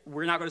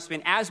we're not going to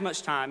spend as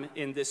much time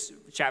in this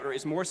chapter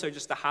is more so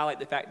just to highlight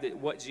the fact that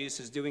what Jesus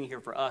is doing here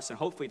for us, and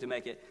hopefully to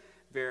make it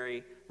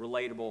very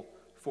relatable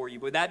for you.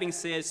 But with that being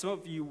said, some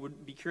of you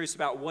would be curious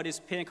about what is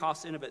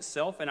Pentecost in of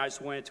itself, and I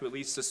just wanted to at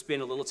least to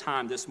spend a little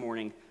time this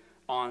morning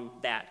on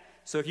that.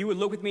 So if you would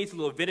look with me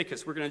to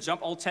Leviticus, we're going to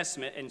jump Old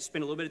Testament and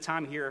spend a little bit of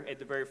time here at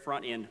the very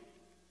front end.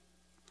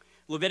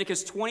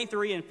 Leviticus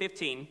 23 and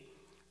 15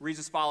 reads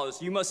as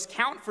follows: You must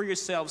count for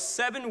yourselves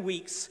 7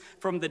 weeks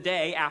from the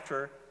day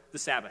after the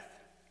Sabbath.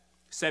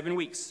 7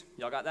 weeks.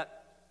 Y'all got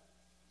that?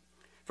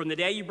 From the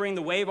day you bring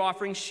the wave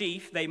offering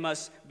sheaf, they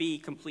must be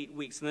complete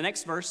weeks. And the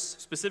next verse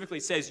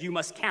specifically says you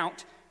must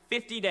count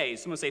 50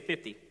 days. Someone say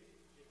 50.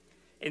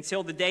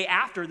 Until the day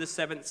after the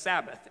seventh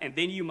Sabbath, and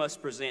then you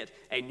must present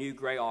a new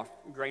grain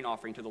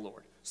offering to the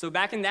Lord. So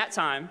back in that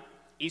time,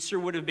 Easter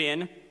would have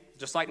been,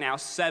 just like now,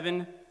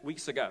 7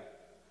 weeks ago.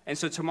 And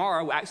so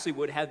tomorrow actually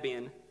would have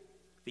been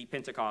the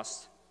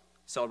Pentecost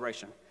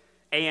celebration.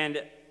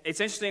 And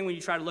it's interesting when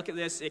you try to look at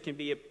this, it can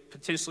be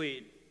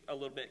potentially a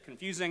little bit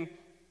confusing.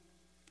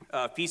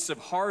 Feast of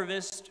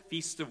Harvest,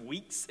 Feast of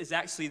Weeks is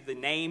actually the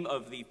name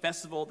of the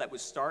festival that would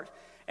start.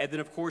 And then,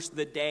 of course,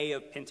 the day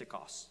of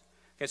Pentecost.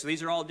 Okay, so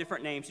these are all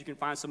different names. You can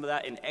find some of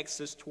that in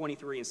Exodus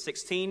 23 and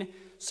 16.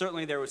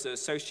 Certainly there was an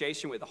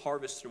association with the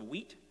harvest of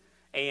wheat.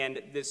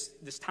 And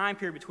this time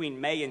period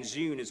between May and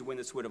June is when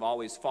this would have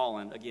always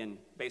fallen, again,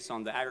 based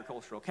on the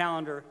agricultural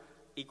calendar,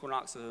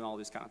 equinoxes, and all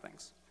these kind of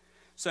things.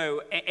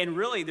 So, and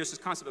really there's this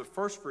concept of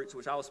first fruits,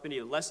 which I will spend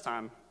even less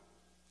time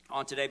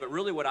on today. But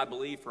really what I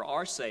believe for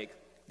our sake,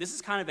 this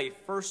is kind of a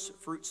first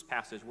fruits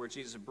passage where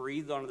Jesus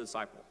breathed on the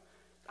disciple.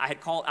 I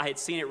had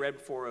seen it read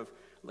before of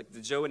like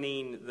the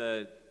Johannine,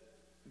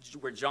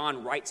 where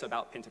John writes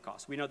about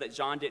Pentecost. We know that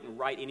John didn't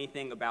write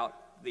anything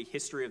about the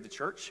history of the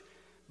church,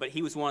 but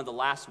he was one of the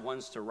last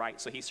ones to write.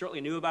 So he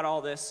certainly knew about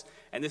all this,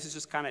 and this is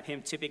just kind of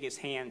him tipping his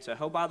hand to,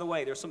 oh, by the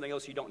way, there's something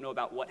else you don't know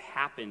about what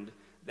happened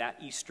that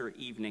Easter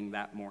evening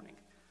that morning.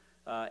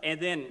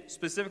 And then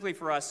specifically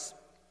for us,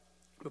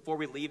 before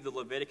we leave the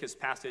Leviticus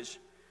passage,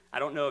 I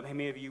don't know if how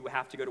many of you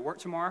have to go to work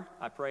tomorrow.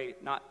 I pray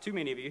not too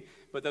many of you,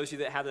 but those of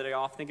you that have the day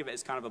off, think of it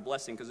as kind of a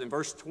blessing, because in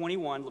verse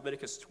 21,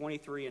 Leviticus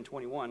 23 and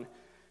 21,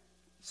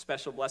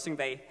 special blessing,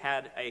 they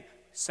had a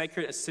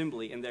sacred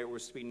assembly, and there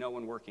was to be no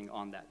one working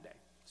on that day.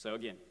 So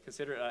again,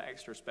 consider it an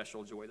extra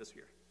special joy this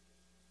year.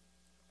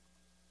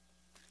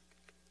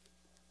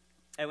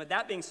 And with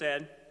that being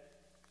said,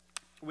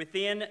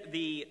 within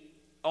the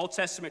Old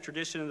Testament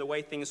tradition and the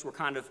way things were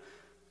kind of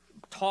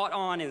taught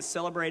on and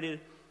celebrated,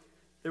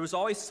 there was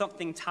always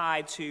something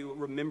tied to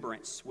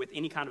remembrance with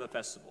any kind of a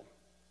festival.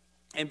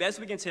 And best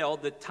we can tell,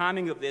 the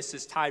timing of this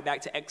is tied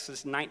back to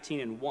Exodus 19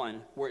 and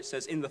 1, where it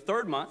says, in the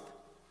third month,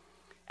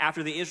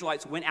 after the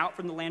Israelites went out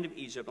from the land of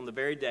Egypt on the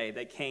very day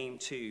they came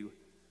to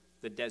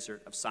the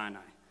desert of Sinai.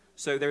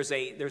 So there's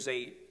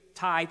a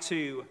tie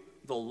to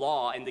the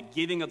law and the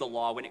giving of the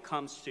law when it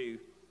comes to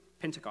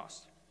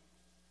Pentecost.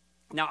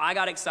 Now, I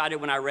got excited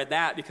when I read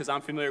that because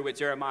I'm familiar with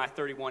Jeremiah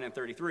 31 and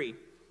 33,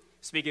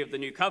 speaking of the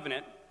new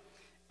covenant.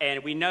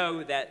 And we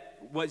know that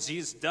what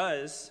Jesus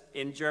does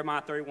in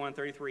Jeremiah 31 and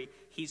 33,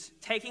 he's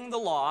taking the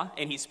law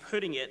and he's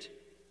putting it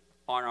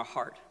on our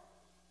heart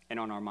and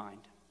on our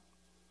mind.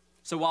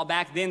 So while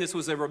back then this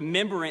was a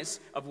remembrance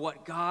of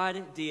what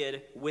God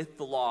did with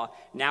the law,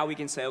 now we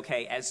can say,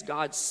 okay, as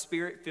God's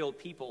Spirit-filled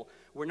people,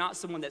 we're not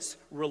someone that's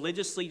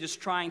religiously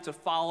just trying to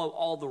follow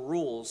all the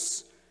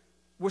rules.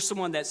 We're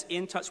someone that's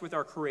in touch with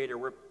our Creator.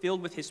 We're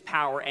filled with His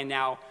power, and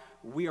now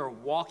we are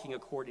walking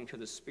according to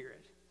the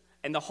Spirit.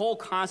 And the whole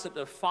concept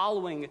of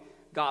following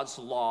God's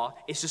law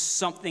is just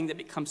something that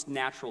becomes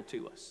natural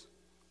to us.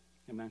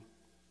 Amen.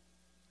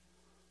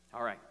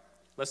 All right,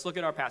 let's look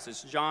at our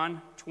passage.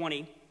 John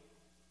 20,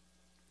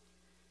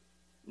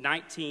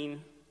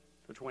 19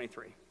 to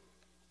 23.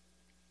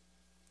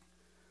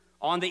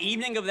 On the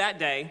evening of that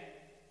day,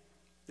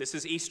 this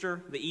is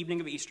Easter, the evening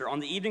of Easter. On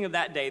the evening of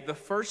that day, the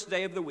first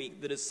day of the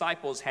week, the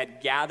disciples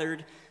had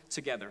gathered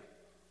together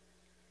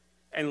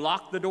and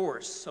locked the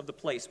doors of the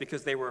place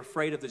because they were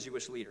afraid of the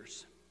Jewish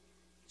leaders.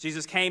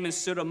 Jesus came and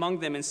stood among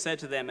them and said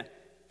to them,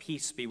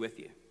 "Peace be with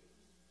you."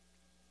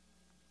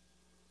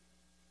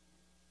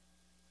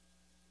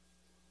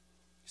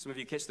 Some of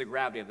you catch the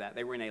gravity of that.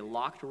 They were in a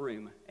locked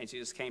room, and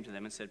Jesus came to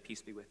them and said,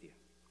 "Peace be with you."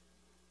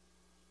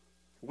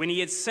 When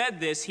he had said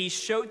this, he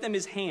showed them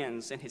his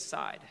hands and his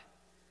side.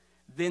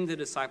 Then the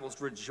disciples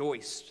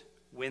rejoiced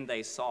when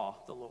they saw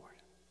the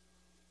Lord.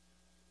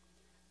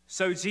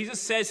 So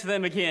Jesus says to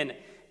them again,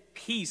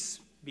 "Peace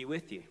be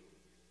with you.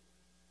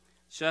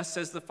 Just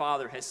as the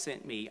Father has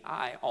sent me,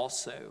 I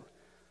also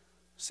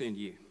send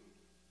you."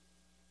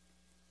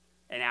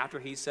 And after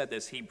he said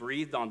this, he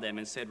breathed on them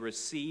and said,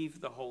 "Receive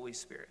the Holy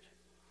Spirit.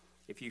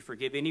 If you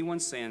forgive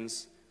anyone's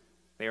sins,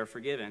 they are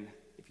forgiven.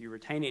 If you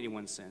retain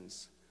anyone's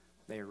sins,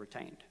 they are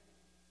retained."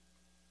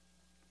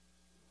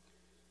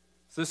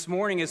 So this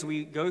morning, as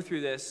we go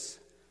through this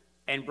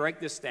and break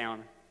this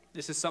down,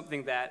 this is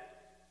something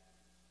that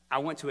I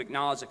want to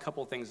acknowledge a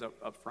couple things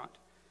up front.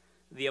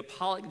 The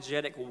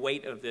apologetic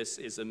weight of this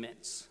is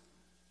immense.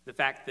 The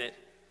fact that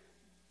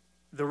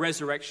the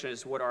resurrection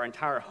is what our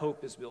entire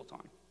hope is built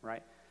on,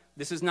 right?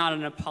 This is not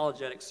an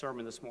apologetic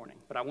sermon this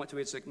morning, but I want to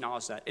just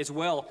acknowledge that. As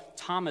well,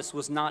 Thomas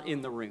was not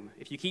in the room.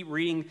 If you keep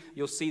reading,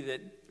 you'll see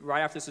that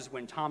right after this is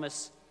when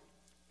Thomas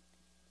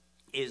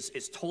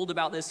is told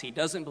about this. He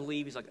doesn't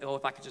believe. He's like, "Oh,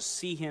 if I could just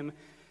see him."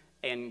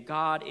 And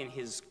God, in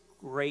his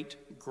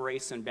great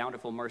grace and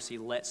bountiful mercy,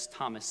 lets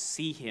Thomas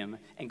see him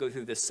and go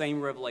through the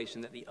same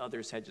revelation that the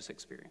others had just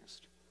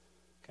experienced.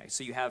 Okay,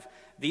 so you have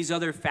these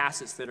other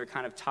facets that are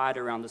kind of tied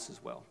around this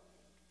as well.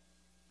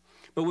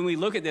 But when we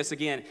look at this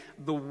again,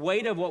 the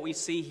weight of what we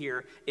see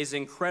here is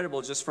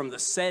incredible just from the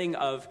setting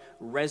of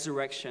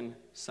Resurrection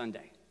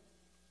Sunday.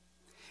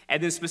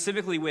 And then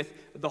specifically with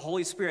the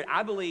Holy Spirit,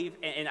 I believe,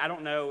 and I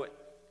don't know,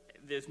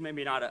 there's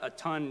maybe not a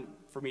ton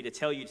for me to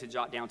tell you to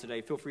jot down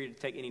today. Feel free to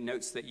take any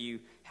notes that you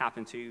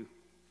happen to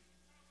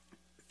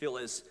feel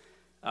is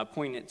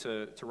poignant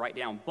to write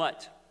down.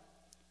 But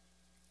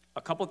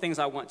a couple things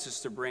I want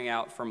just to bring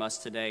out from us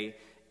today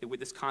with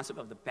this concept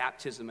of the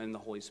baptism in the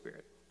Holy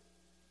Spirit.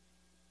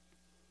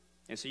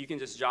 And so you can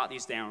just jot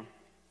these down.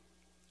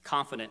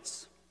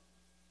 Confidence.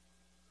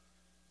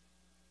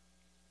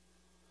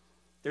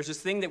 There's this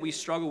thing that we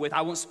struggle with.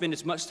 I won't spend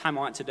as much time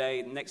on it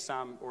today. Next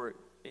time, or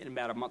in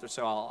about a month or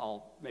so,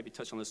 I'll maybe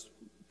touch on this,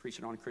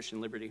 preaching on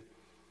Christian liberty.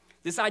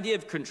 This idea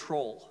of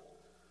control.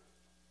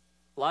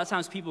 A lot of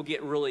times people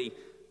get really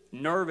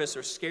nervous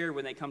or scared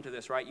when they come to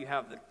this, right? You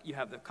have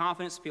the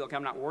confidence, people like,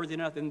 "I'm not worthy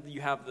enough," and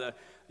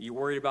you're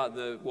worried about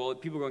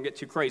people are going to get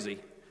too crazy,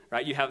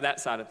 right? You have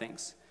that side of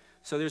things.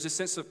 So there's a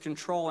sense of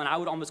control, and I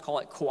would almost call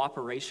it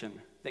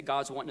cooperation, that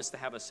God's wanting us to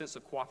have a sense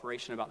of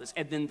cooperation about this.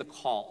 And then the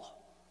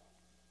call.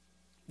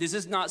 This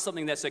is not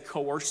something that's a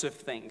coercive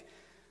thing.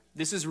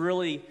 This is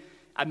really,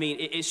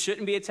 it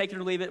shouldn't be a take it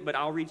or leave it, but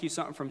I'll read you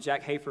something from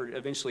Jack Hayford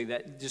eventually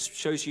that just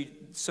shows you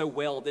so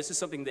well. This is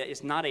something that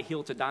is not a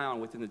hill to die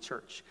on within the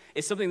church.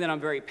 It's something that I'm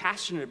very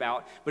passionate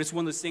about, but it's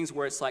one of those things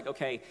where it's like,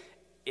 okay,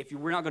 if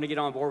we're not going to get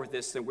on board with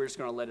this, then we're just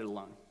going to let it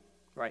alone.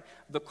 Right?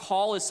 The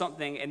call is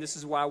something, and this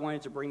is why I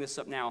wanted to bring this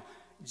up now.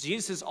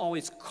 Jesus is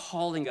always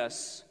calling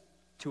us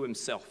to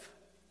himself.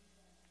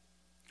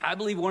 I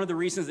believe one of the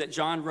reasons that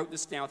John wrote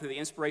this down through the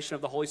inspiration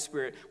of the Holy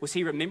Spirit was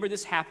he remembered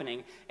this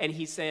happening, and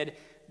he said,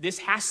 this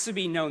has to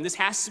be known, this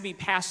has to be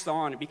passed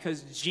on,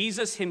 because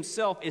Jesus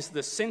himself is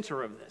the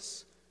center of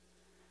this.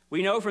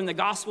 We know from the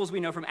Gospels, we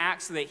know from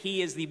Acts, that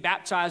he is the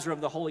baptizer of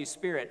the Holy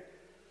Spirit.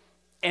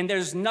 And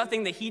there's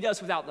nothing that he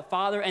does without the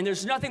Father, and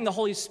there's nothing the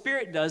Holy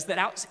Spirit does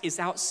that is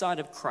outside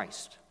of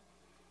Christ.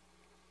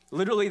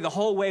 Literally, the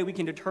whole way we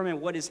can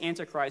determine what is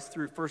Antichrist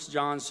through 1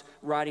 John's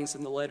writings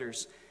and the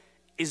letters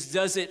is,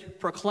 does it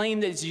proclaim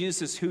that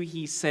Jesus is who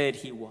he said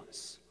he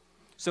was?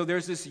 So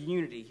there's this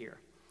unity here.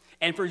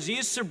 And for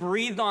Jesus to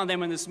breathe on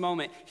them in this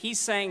moment, he's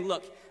saying,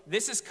 look,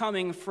 this is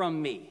coming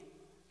from me,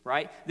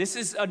 right? This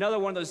is another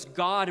one of those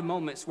God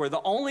moments where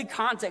the only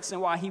context in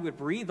why he would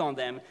breathe on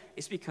them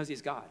is because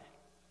he's God.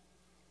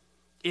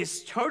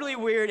 It's totally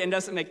weird and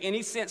doesn't make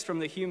any sense from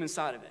the human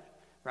side of it,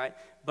 right?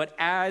 But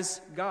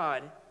as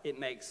God, it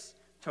makes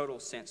total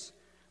sense.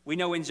 We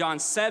know in John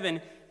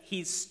 7,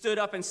 he stood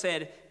up and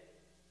said,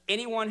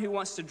 anyone who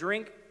wants to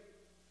drink,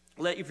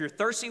 if you're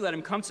thirsty, let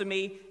him come to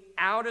me.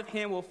 Out of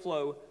him will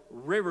flow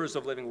rivers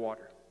of living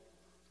water,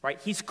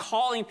 right? He's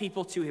calling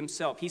people to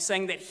himself. He's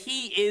saying that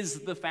he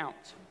is the fount.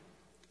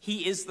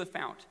 He is the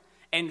fount.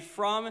 And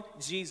from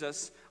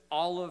Jesus,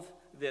 all of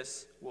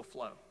this will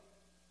flow.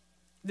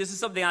 This is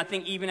something I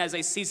think even as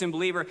a seasoned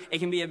believer, it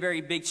can be a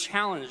very big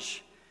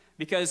challenge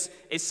because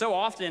it's so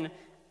often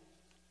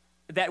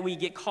that we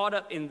get caught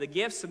up in the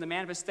gifts and the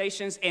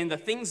manifestations and the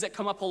things that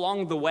come up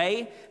along the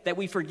way that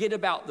we forget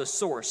about the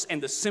source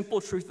and the simple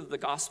truth of the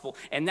gospel.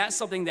 And that's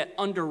something that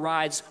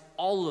underrides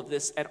all of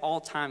this at all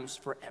times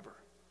forever.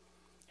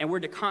 And we're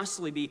to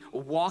constantly be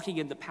walking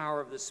in the power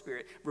of the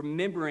Spirit,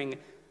 remembering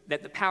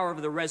that the power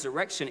of the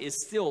resurrection is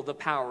still the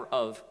power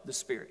of the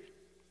Spirit.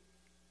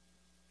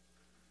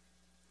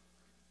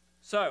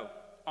 So,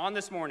 on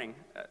this morning,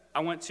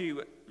 I want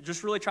to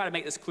just really try to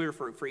make this clear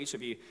for each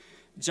of you.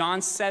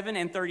 John 7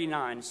 and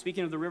 39,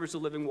 speaking of the rivers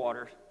of living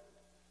water,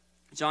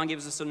 John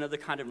gives us another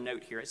kind of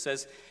note here. It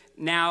says,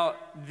 now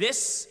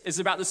this is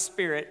about the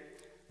Spirit.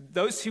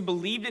 Those who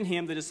believed in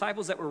him, the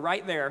disciples that were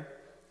right there,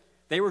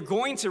 they were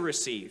going to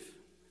receive.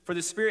 For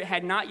the Spirit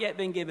had not yet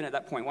been given at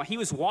that point. While he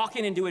was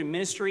walking and doing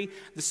ministry,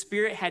 the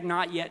Spirit had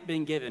not yet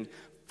been given.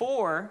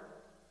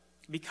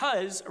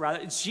 Because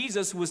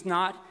Jesus was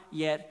not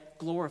yet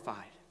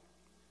glorified.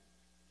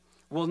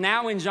 Well,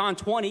 now in John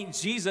 20,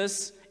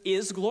 Jesus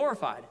is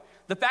glorified.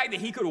 The fact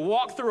that he could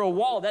walk through a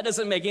wall, that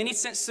doesn't make any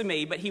sense to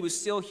me, but he was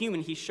still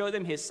human. He showed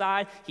them his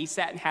side. He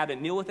sat and had a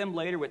meal with them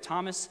later with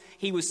Thomas.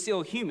 He was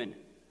still human,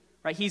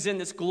 right? He's in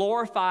this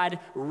glorified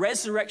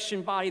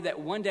resurrection body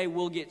that one day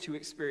we'll get to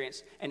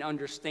experience and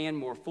understand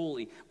more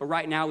fully. But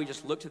right now we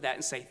just look to that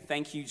and say,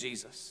 thank you,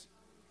 Jesus.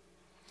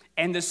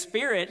 And the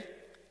Spirit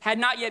had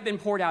not yet been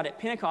poured out at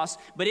Pentecost,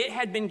 but it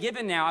had been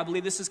given now. I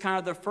believe this is kind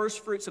of the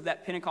first fruits of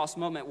that Pentecost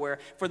moment where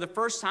for the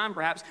first time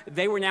perhaps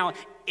they were now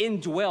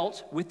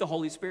indwelt with the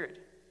Holy Spirit.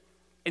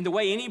 In the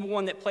way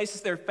anyone that places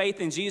their faith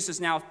in Jesus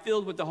is now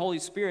filled with the Holy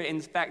Spirit, and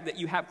the fact that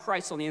you have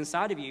Christ on the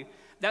inside of you,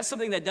 that's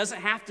something that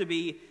doesn't have to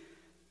be,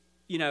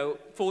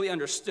 fully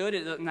understood.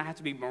 It doesn't have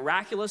to be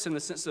miraculous in the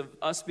sense of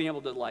us being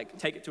able to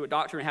take it to a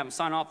doctor and have him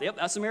sign off. Yep,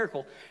 that's a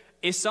miracle.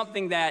 It's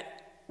something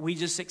that we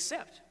just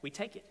accept. We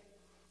take it.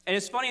 And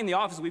it's funny, in the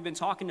office, we've been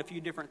talking a few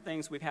different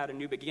things. We've had a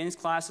new beginnings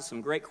class with some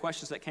great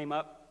questions that came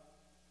up.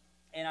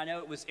 And I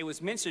know it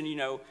was mentioned,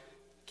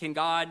 can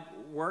God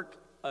work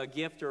a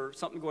gift or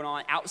something going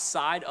on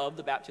outside of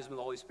the baptism of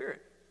the Holy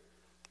Spirit?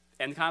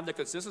 And kind of the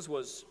consensus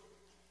was,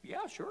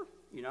 yeah, sure,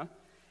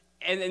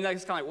 And then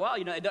that's kind of like,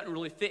 well, it doesn't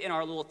really fit in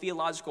our little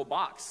theological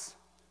box,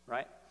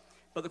 right?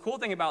 But the cool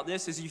thing about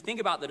this is you think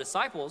about the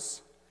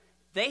disciples,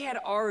 they had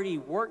already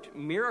worked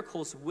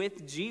miracles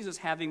with Jesus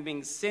having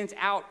been sent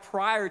out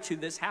prior to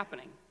this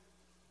happening.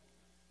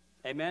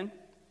 Amen?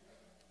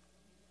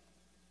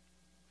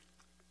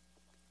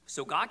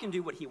 So God can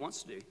do what he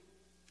wants to do.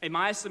 In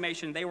my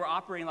estimation, they were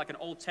operating like an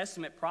Old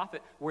Testament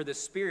prophet where the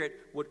Spirit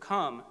would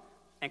come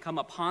and come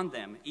upon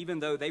them, even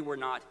though they were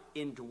not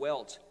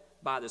indwelt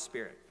by the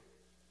Spirit.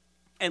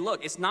 And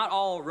look, it's not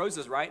all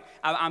roses, right?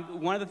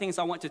 One of the things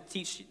I want to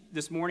teach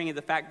this morning is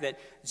the fact that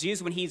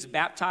Jesus, when he's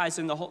baptized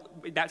in the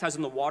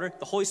water,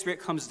 the Holy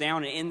Spirit comes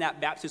down, and in that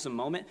baptism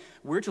moment,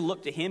 we're to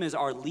look to him as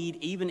our lead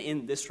even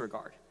in this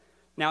regard.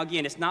 Now,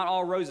 again, it's not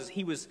all roses.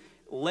 He was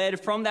led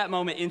from that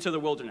moment into the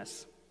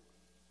wilderness.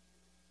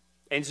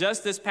 And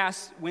just this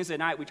past Wednesday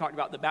night, we talked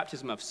about the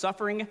baptism of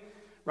suffering,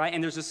 right?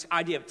 And there's this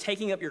idea of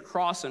taking up your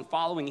cross and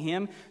following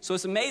him. So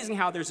it's amazing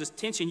how there's this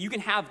tension. You can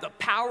have the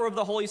power of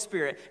the Holy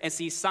Spirit and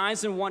see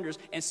signs and wonders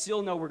and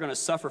still know we're going to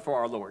suffer for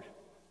our Lord.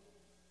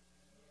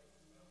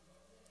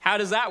 How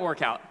does that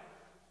work out?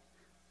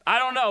 I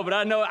don't know, but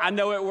I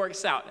know it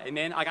works out.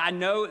 Amen. I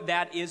know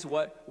that is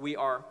what we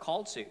are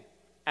called to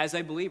as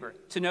a believer.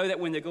 To know that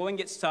when the going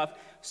gets tough,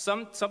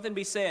 something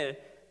be said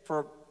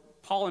for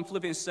Paul in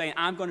Philippians saying,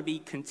 I'm going to be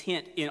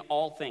content in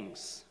all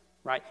things.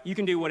 Right? You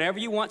can do whatever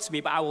you want to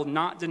me, but I will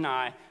not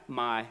deny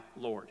my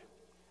Lord.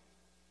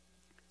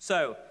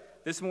 So,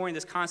 this morning,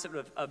 this concept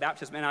of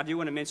baptism, and I do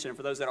want to mention,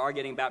 for those that are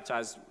getting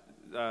baptized,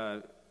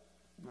 we're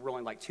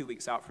only 2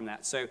 weeks out from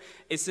that. So,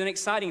 it's an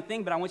exciting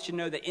thing, but I want you to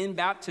know that in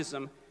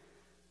baptism,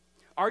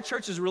 our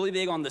church is really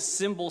big on the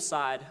symbol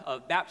side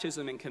of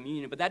baptism and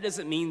communion, but that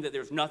doesn't mean that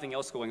there's nothing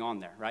else going on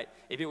there, right?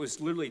 If it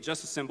was literally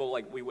just a symbol,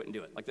 we wouldn't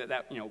do it.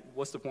 That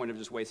what's the point of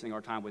just wasting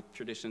our time with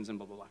traditions and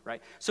blah, blah, blah,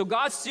 right? So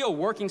God's still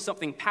working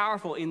something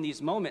powerful in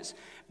these moments,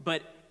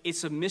 but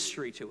it's a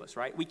mystery to us,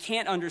 right? We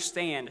can't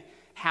understand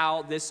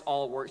how this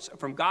all works.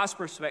 From God's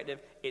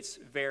perspective, it's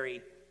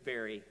very,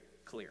 very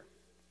clear.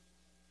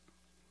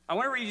 I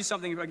want to read you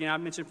something, again, I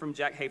mentioned from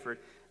Jack Hayford.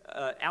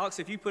 Alex,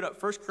 if you put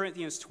up 1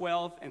 Corinthians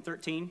 12 and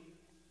 13.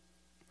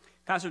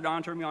 Pastor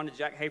Don turned me on to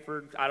Jack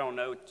Hayford, I don't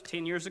know,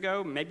 10 years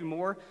ago, maybe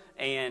more.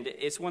 And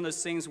it's one of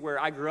those things where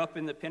I grew up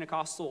in the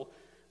Pentecostal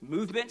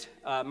movement.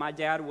 My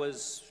dad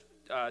was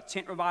a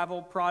tent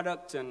revival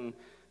product and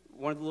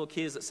one of the little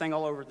kids that sang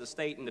all over the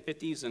state in the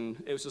 50s.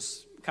 And it was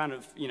just kind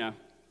of,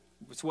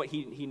 it's what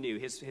he knew.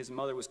 His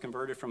mother was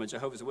converted from a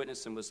Jehovah's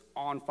Witness and was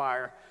on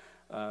fire.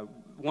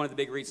 One of the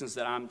big reasons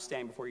that I'm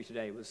standing before you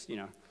today was,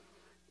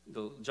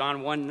 the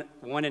John 1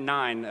 and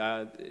 9,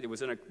 it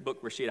was in a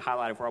book where she had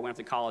highlighted before I went up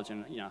to college,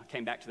 and, I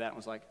came back to that and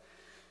was like,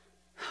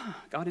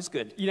 God is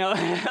good,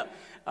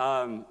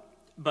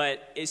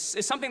 But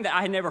it's something that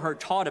I had never heard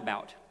taught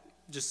about,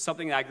 just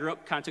something that I grew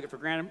up, kind of took it for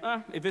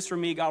granted. If it's for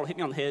me, God will hit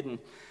me on the head, and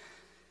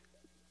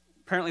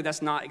apparently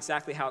that's not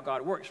exactly how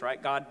God works,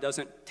 right? God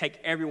doesn't take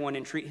everyone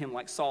and treat him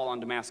like Saul on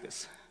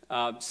Damascus.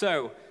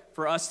 So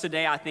for us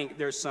today, I think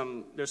there's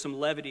some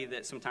levity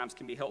that sometimes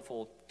can be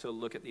helpful to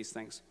look at these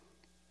things.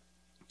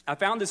 I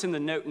found this in the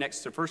note next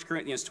to 1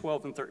 Corinthians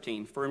 12 and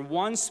 13. For in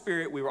one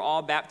Spirit we were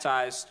all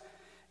baptized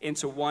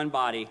into one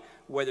body,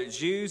 whether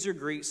Jews or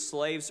Greeks,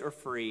 slaves or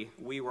free,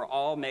 we were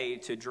all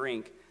made to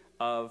drink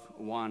of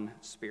one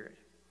Spirit.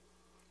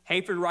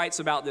 Hayford writes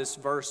about this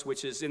verse,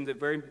 which is in the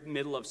very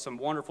middle of some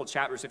wonderful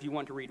chapters. If you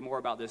want to read more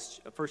about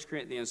this, 1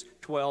 Corinthians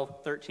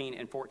 12, 13,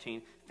 and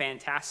 14,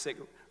 fantastic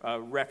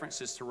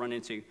references to run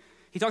into.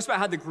 He talks about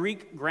how the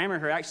Greek grammar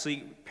here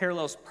actually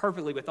parallels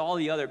perfectly with all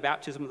the other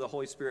baptism of the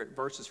Holy Spirit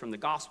verses from the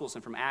Gospels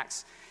and from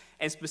Acts.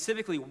 And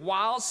specifically,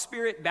 while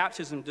Spirit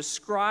baptism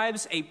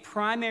describes a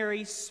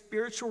primary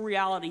spiritual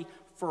reality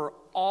for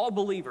all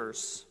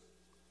believers,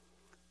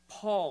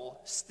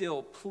 Paul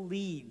still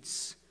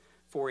pleads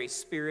for a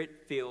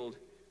Spirit-filled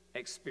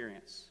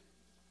experience.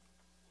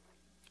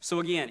 So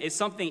again, it's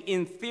something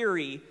in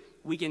theory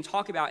we can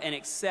talk about and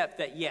accept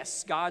that,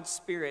 yes, God's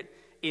Spirit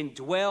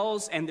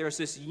indwells, and there's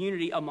this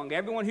unity among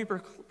everyone who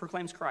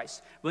proclaims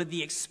Christ. But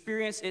the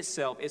experience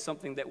itself is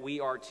something that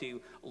we are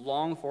to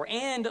long for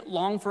and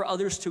long for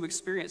others to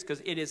experience, because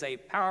it is a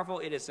powerful,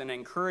 it is an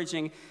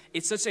encouraging,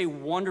 it's such a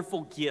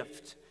wonderful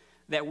gift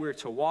that we're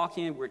to walk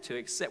in, we're to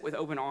accept with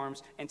open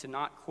arms, and to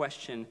not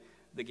question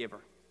the giver.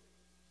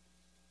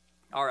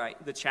 All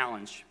right, the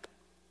challenge.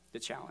 The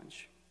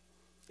challenge.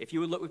 If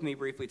you would look with me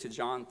briefly to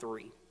John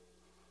 3.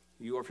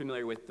 You are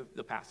familiar with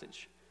the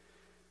passage.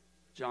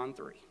 John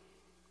 3.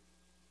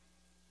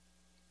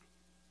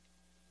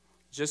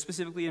 Just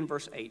specifically in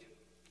verse 8,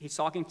 he's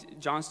talking to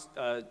John's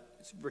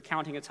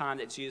recounting a time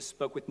that Jesus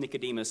spoke with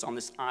Nicodemus on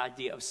this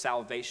idea of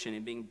salvation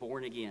and being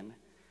born again.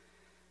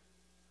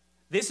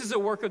 This is a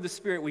work of the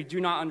Spirit we do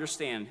not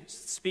understand,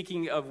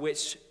 speaking of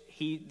which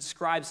he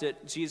describes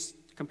it, Jesus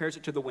compares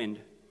it to the wind.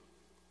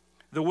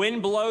 The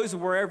wind blows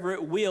wherever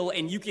it will,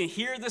 and you can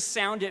hear the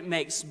sound it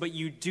makes, but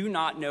you do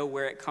not know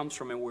where it comes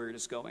from and where it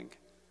is going.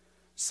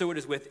 So it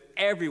is with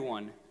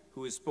everyone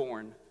who is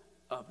born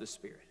of the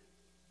Spirit.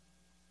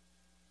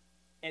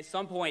 At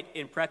some point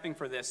in prepping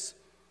for this,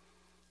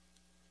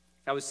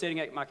 I was sitting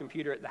at my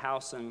computer at the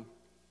house, and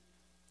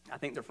I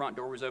think the front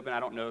door was open. I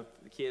don't know if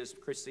the kids,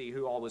 Christy,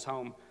 who all was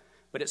home.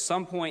 But at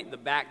some point, the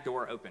back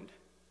door opened.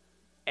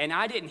 And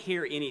I didn't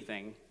hear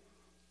anything.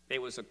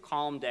 It was a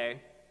calm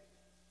day.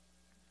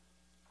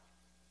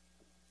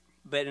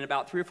 But in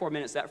about 3 or 4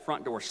 minutes, that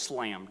front door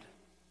slammed.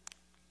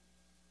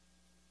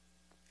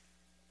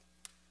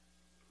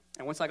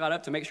 And once I got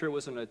up to make sure it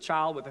wasn't a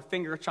child with a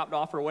finger chopped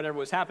off or whatever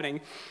was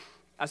happening,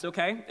 I said,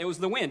 okay, it was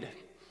the wind.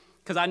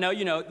 Because I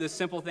know, the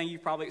simple thing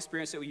you've probably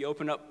experienced it when you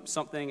open up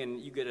something and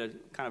you get a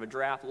kind of a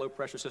draft, low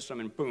pressure system,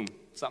 and boom,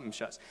 something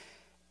shuts.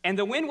 And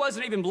the wind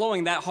wasn't even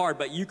blowing that hard,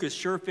 but you could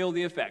sure feel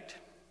the effect.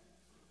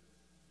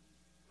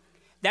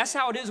 That's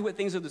how it is with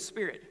things of the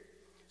Spirit.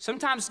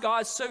 Sometimes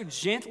God so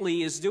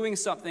gently is doing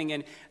something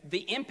and the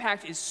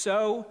impact is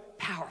so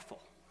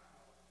powerful.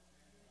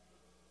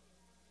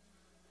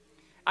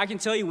 I can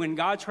tell you when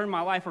God turned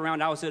my life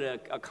around, I was at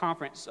a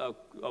conference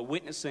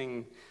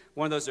witnessing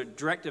one of those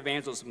direct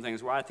evangelism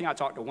things where I think I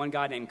talked to one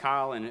guy named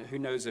Kyle, and who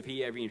knows if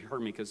he ever even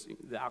heard me because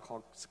the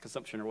alcohol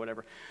consumption or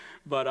whatever.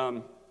 But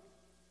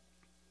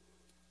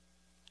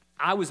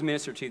I was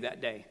ministered to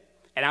that day.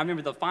 And I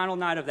remember the final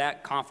night of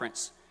that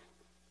conference,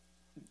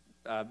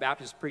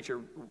 Baptist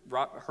preacher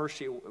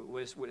Hershey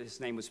was what his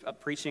name was,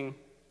 preaching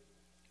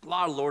a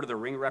lot of Lord of the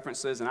Ring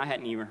references, and I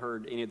hadn't even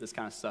heard any of this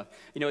kind of stuff.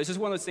 It's just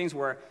one of those things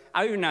where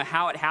I don't even know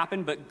how it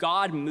happened, but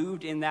God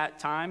moved in that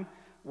time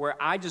where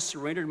I just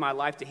surrendered my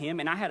life to him,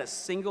 and I had a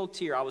single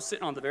tear. I was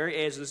sitting on the very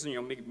edge, this is,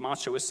 big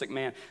machoistic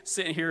man,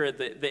 sitting here at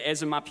the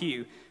edge of my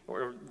pew,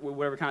 or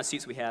whatever kind of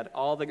seats we had.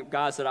 All the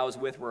guys that I was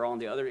with were on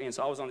the other end,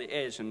 so I was on the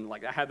edge, and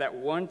I had that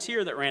one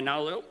tear that ran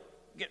down.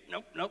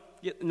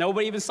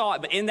 Nobody even saw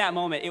it, but in that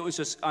moment, it was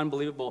just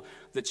unbelievable,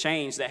 the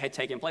change that had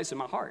taken place in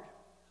my heart.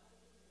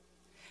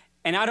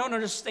 And I don't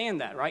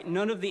understand that, right?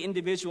 None of the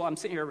individual, I'm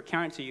sitting here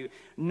recounting to you,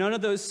 none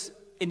of those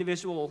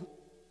individual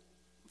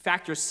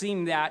factors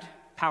seem that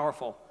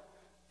powerful,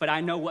 but I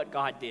know what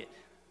God did.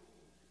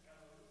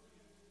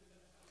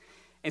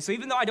 And so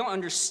even though I don't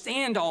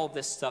understand all of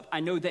this stuff,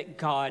 I know that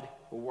God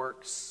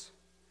works.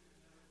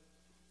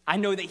 I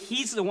know that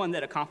he's the one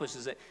that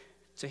accomplishes it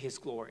to his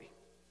glory.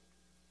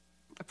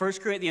 1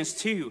 Corinthians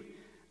 2,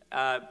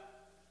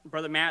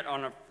 Brother Matt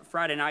on a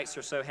Friday nights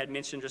or so had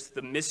mentioned just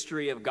the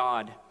mystery of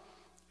God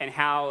and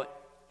how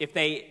if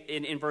they,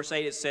 in verse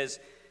 8 it says,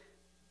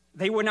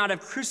 they would not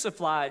have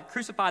crucified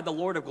the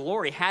Lord of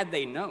glory had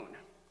they known.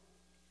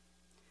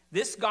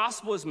 This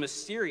gospel is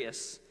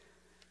mysterious,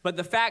 but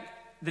the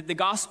fact that the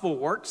gospel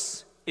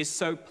works is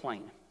so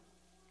plain.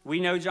 We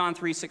know John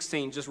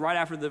 3:16, just right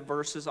after the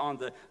verses on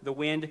the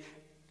wind,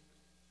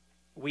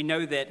 we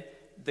know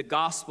that the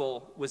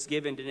gospel was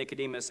given to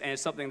Nicodemus, and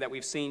it's something that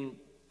we've seen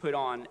put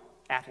on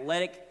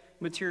athletic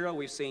material,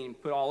 we've seen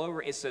put all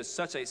over. It's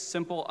such a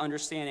simple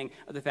understanding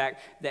of the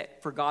fact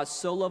that for God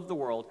so loved the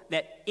world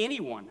that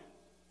anyone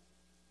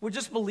would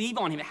just believe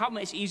on him. How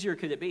much easier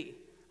could it be,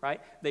 right?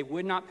 They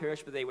would not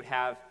perish, but they would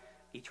have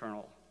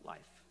eternal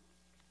life.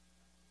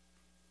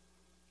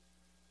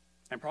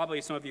 And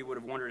probably some of you would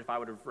have wondered if I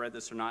would have read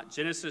this or not.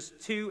 Genesis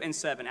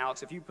 2:7.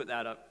 Alex, if you put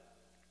that up.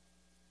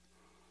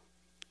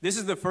 This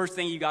is the first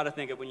thing you got to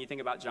think of when you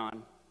think about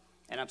John.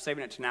 And I'm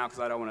saving it to now because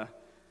I don't want to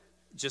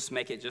just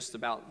make it just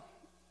about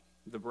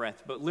the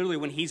breath. But literally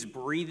when he's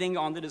breathing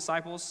on the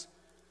disciples,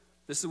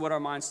 this is what our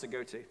minds to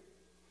go to.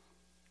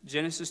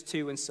 Genesis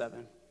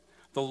 2:7.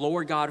 The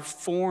Lord God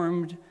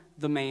formed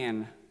the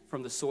man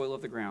from the soil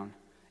of the ground.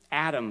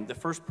 Adam, the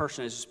first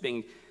person, is just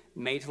being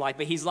made to life.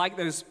 But he's like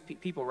those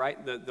people,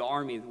 right? The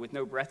army with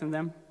no breath in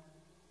them.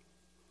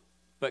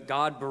 But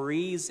God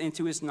breathes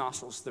into his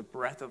nostrils the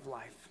breath of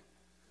life.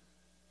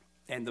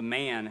 And the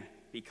man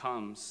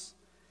becomes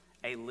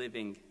a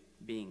living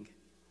being.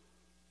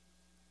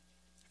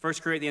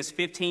 1 Corinthians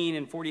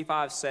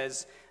 15:45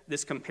 says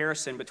this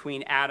comparison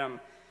between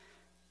Adam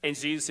and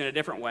Jesus in a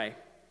different way.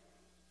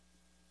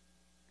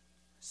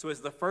 So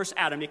as the first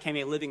Adam became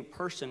a living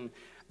person,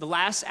 the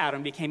last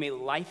Adam became a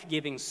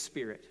life-giving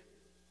spirit.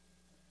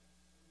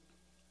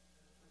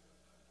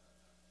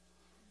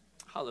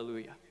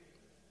 Hallelujah.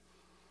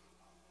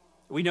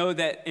 We know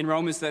that in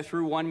Romans that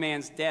through one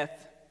man's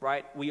death,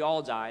 right, we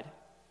all died.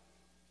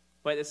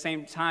 But at the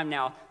same time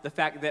now, the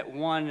fact that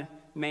one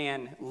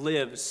man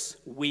lives,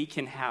 we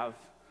can have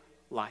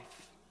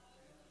life.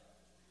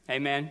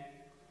 Amen.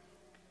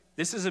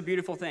 This is a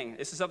beautiful thing.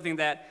 This is something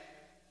that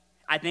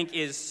I think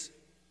is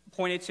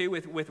pointed to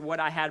with what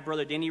I had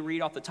Brother Denny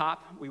read off the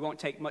top. We won't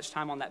take much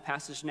time on that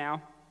passage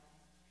now.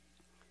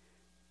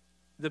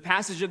 The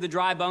passage of the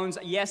dry bones,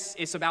 yes,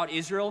 it's about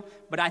Israel,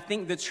 but I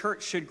think the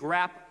church should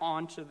grab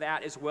onto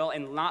that as well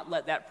and not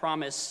let that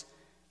promise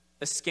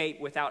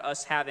escape without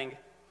us having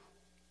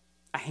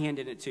a hand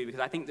in it too, because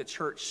I think the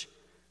church,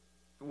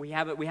 we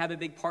have a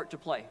big part to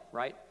play,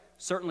 right?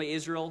 Certainly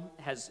Israel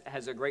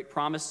has a great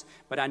promise,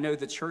 but I know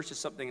the church is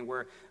something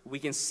where we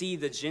can see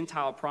the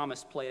Gentile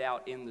promise played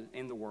out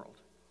in the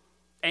world.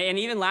 And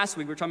even last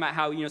week, we were talking about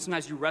how,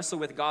 sometimes you wrestle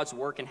with God's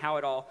work and how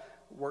it all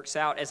works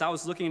out. As I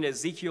was looking at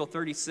Ezekiel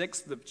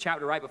 36, the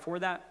chapter right before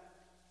that,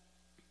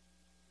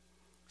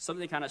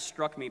 something kind of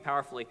struck me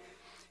powerfully.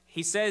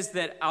 He says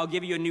that I'll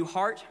give you a new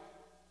heart.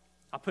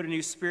 I'll put a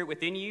new spirit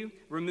within you.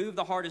 Remove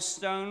the heart of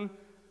stone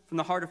from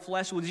the heart of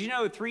flesh. Well, did you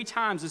know 3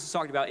 times this is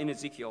talked about in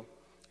Ezekiel?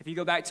 If you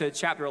go back to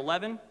chapter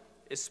 11,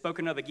 it's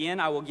spoken of again.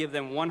 I will give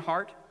them one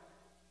heart,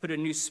 put a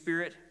new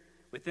spirit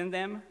within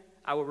them.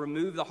 I will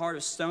remove the heart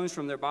of stones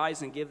from their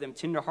bodies and give them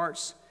tender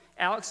hearts.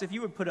 Alex, if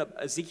you would put up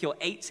Ezekiel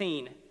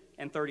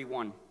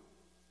 18:31.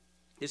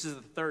 This is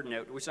the third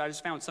note, which I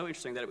just found so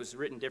interesting that it was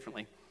written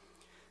differently.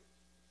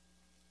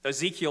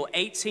 Ezekiel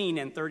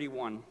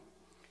 18:31.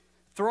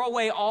 Throw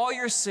away all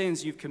your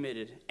sins you've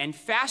committed and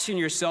fashion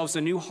yourselves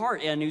a new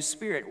heart and a new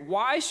spirit.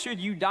 Why should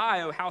you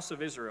die, O house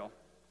of Israel?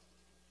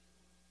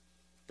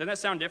 Doesn't that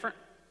sound different?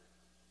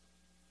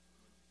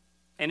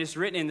 And it's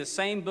written in the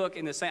same book,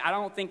 I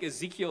don't think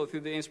Ezekiel, through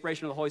the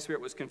inspiration of the Holy Spirit,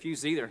 was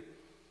confused either.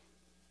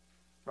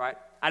 Right?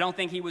 I don't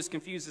think he was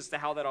confused as to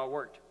how that all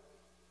worked.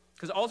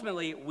 Because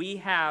ultimately, we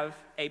have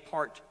a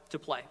part to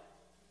play.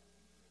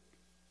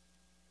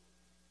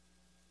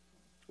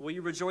 Will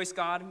you rejoice,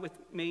 God, with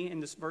me in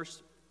this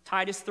verse?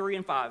 Titus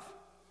 3:5.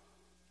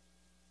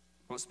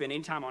 Won't spend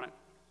any time on it.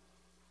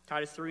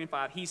 Titus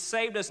 3:5. He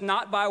saved us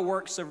not by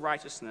works of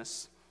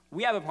righteousness.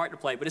 We have a part to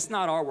play, but it's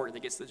not our work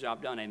that gets the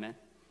job done, amen?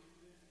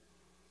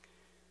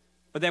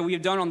 But that we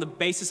have done on the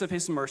basis of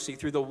his mercy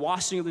through the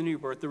washing of the new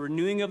birth, the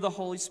renewing of the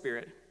Holy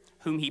Spirit,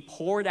 whom he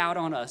poured out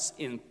on us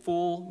in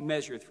full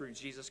measure through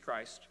Jesus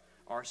Christ,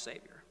 our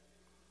Savior.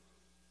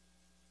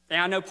 And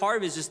I know part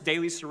of it is just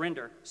daily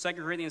surrender.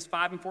 2 Corinthians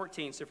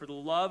 5:14 says, for the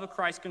love of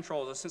Christ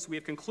controls us, since we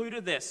have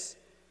concluded this,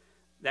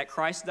 that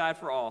Christ died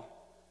for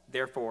all,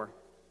 therefore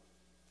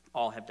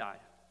all have died.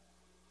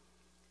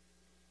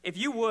 If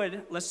you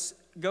would, let's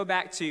go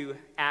back to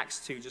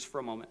Acts 2 just for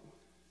a moment,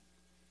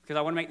 because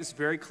I want to make this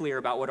very clear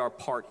about what our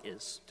part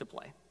is to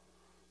play.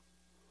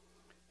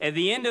 At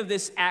the end of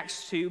this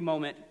Acts 2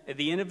 moment, at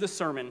the end of the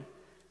sermon,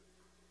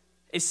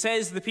 it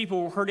says the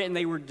people heard it and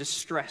they were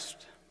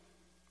distressed.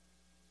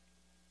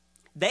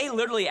 They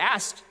literally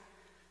asked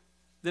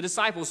the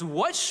disciples,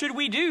 what should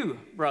we do,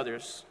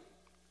 brothers?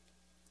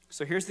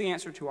 So here's the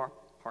answer to our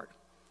part.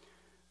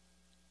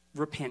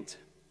 repent.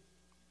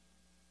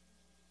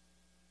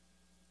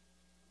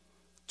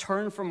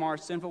 Turn from our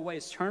sinful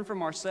ways. Turn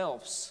from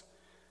ourselves.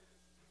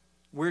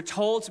 We're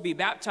told to be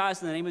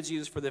baptized in the name of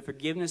Jesus for the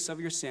forgiveness of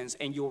your sins,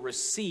 and you'll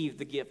receive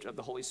the gift of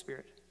the Holy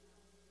Spirit.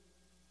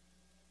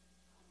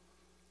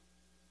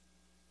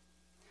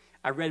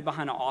 I read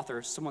behind an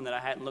author, someone that I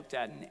hadn't looked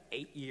at in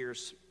 8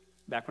 years,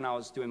 back when I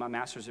was doing my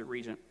master's at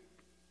Regent.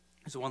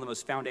 It's one of the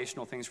most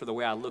foundational things for the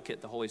way I look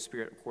at the Holy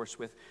Spirit, of course,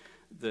 with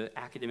the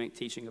academic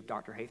teaching of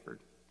Dr. Hayford.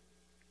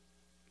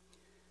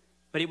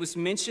 But it was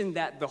mentioned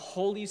that the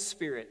Holy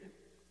Spirit,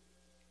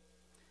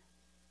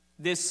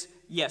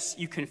 yes,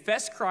 you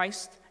confess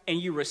Christ and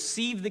you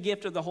receive the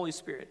gift of the Holy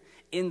Spirit.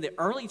 In the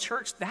early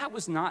church, that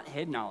was not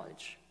head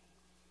knowledge.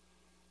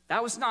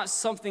 That was not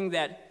something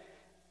that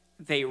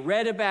they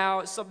read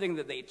about, something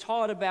that they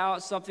taught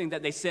about, something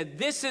that they said,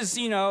 this is,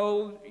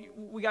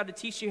 we got to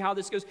teach you how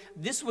this goes.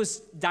 This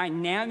was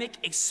dynamic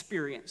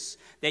experience,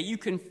 that you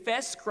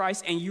confess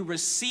Christ and you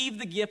receive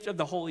the gift of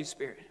the Holy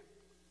Spirit.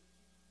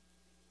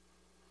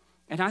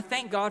 And I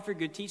thank God for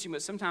good teaching,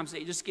 but sometimes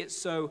it just gets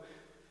so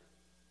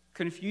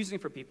confusing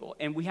for people.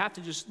 And we have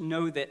to just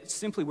know that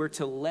simply we're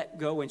to let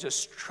go and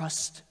just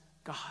trust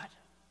God.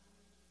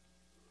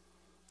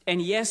 And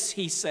yes,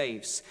 he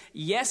saves.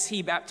 Yes,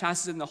 he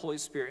baptizes in the Holy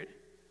Spirit.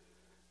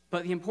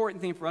 But the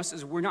important thing for us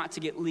is we're not to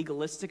get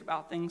legalistic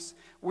about things.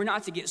 We're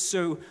not to get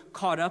so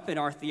caught up in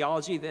our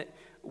theology that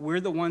we're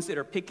the ones that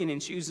are picking and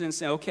choosing and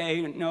say,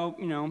 okay, no,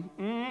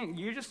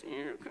 you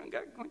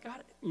got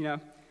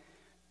it,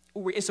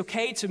 It's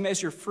okay to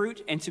measure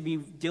fruit and to be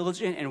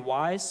diligent and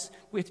wise.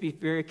 We have to be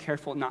very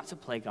careful not to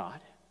play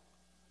God.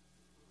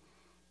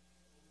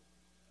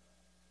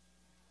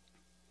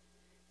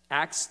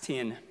 Acts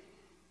 10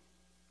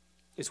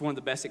 is one of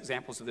the best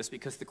examples of this,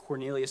 because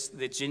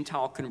the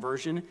Gentile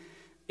conversion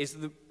is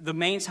the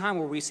main time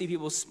where we see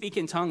people speak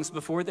in tongues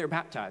before they're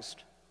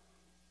baptized.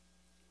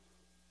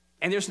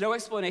 And there's no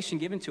explanation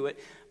given to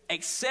it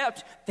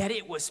except that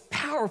it was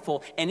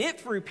powerful, and it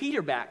threw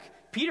Peter back.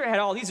 Peter had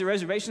all these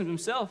reservations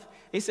himself.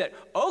 He said,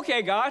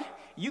 okay, God,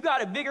 you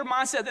got a bigger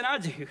mindset than I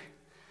do.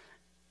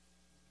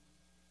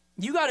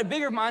 You got a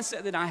bigger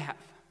mindset than I have.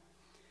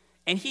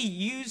 And he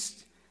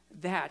used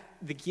that,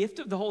 the gift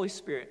of the Holy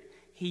Spirit.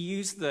 He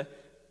used the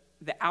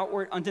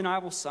outward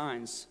undeniable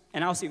signs.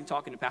 And I was even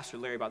talking to Pastor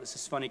Larry about this.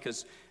 It's funny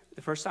because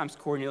the first time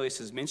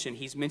Cornelius is mentioned,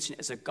 he's mentioned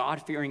as a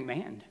God-fearing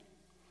man.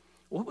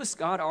 What was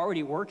God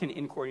already working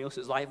in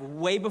Cornelius' life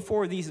way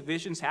before these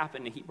visions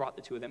happened and he brought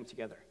the two of them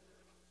together?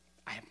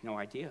 I have no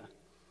idea.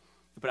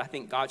 But I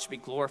think God should be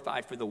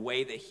glorified for the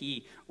way that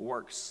he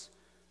works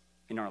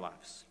in our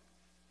lives.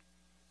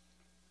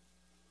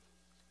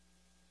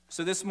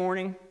 So this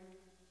morning,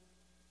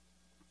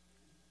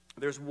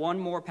 there's one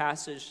more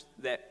passage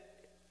that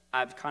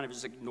I've kind of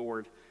just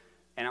ignored,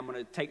 and I'm going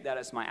to take that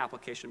as my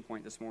application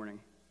point this morning.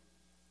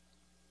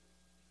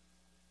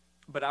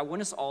 But I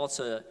want us all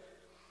to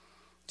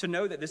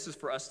know that this is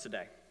for us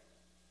today.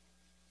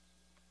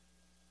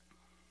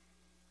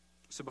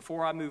 So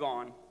before I move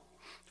on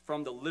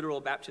from the literal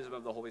baptism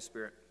of the Holy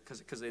Spirit,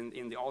 because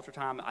in the altar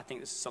time, I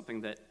think this is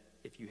something that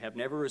if you have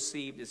never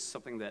received, it's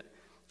something that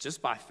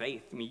just by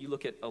faith. I mean, you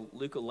look at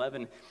Luke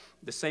 11,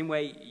 the same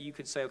way you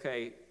could say,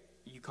 okay,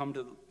 you come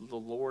to the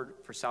Lord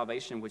for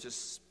salvation, which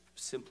is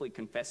simply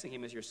confessing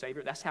him as your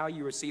Savior. That's how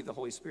you receive the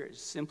Holy Spirit,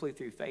 simply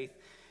through faith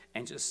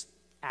and just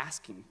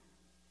asking.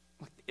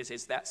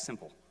 It's that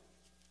simple.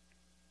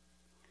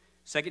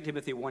 2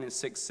 Timothy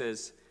 1:6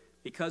 says,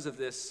 because of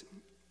this,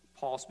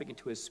 Paul speaking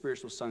to his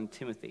spiritual son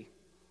Timothy,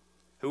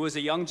 who was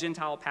a young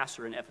Gentile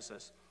pastor in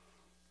Ephesus.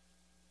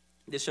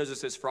 This shows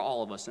us this for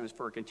all of us, and it's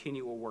for a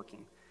continual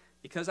working.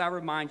 Because I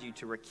remind you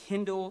to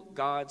rekindle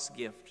God's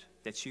gift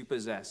that you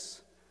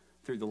possess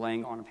through the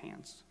laying on of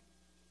hands.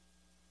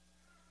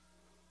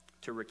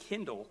 To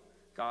rekindle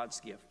God's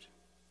gift.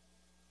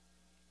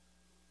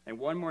 And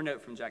one more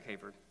note from Jack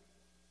Hayford.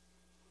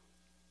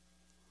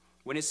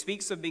 When it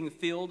speaks of being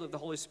filled of the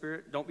Holy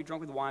Spirit, don't be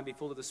drunk with wine, be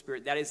filled of the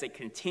Spirit. That is a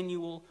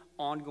continual,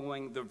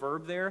 ongoing, the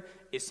verb there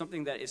is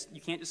something that is,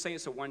 you can't just say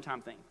it's a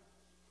one-time thing.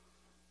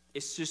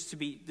 It's just to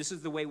be, this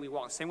is the way we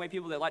walk. Same way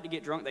people that like to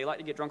get drunk, they like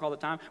to get drunk all the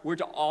time. We're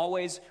to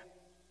always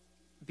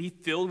be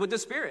filled with the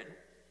Spirit,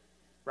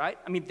 right?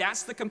 I mean,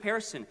 that's the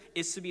comparison.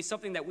 It's to be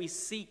something that we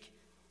seek.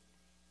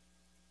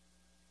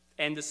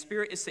 And the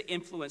Spirit is to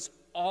influence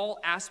all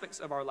aspects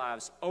of our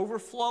lives,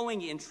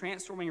 overflowing in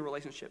transforming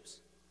relationships.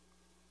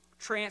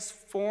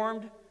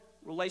 Transformed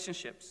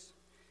relationships,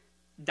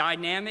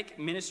 dynamic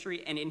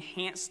ministry, and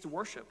enhanced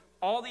worship.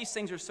 All these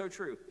things are so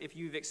true. If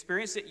you've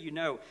experienced it, you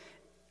know.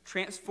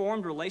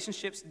 Transformed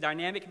relationships,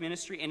 dynamic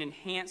ministry, and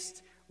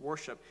enhanced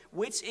worship,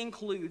 which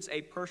includes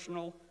a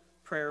personal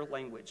prayer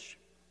language,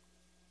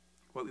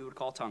 what we would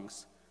call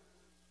tongues.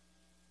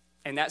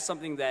 And that's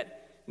something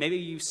that maybe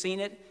you've seen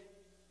it.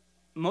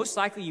 Most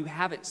likely you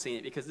haven't seen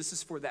it, because this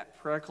is for that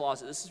prayer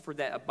closet. This is for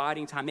that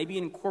abiding time, maybe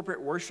in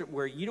corporate worship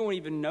where you don't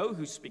even know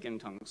who's speaking in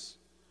tongues,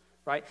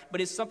 right?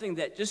 But it's something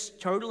that just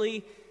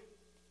totally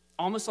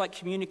almost like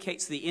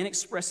communicates the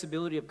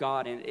inexpressibility of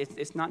God. And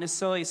it's not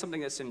necessarily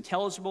something that's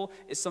intelligible.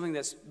 It's something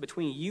that's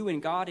between you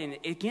and God. And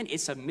again,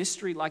 it's a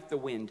mystery like the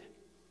wind.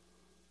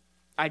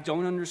 I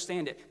don't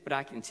understand it, but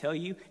I can tell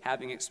you,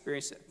 having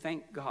experienced it,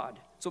 thank God.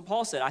 So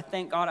Paul said, I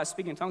thank God I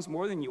speak in tongues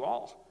more than you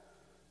all.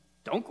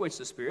 Don't quench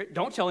the Spirit.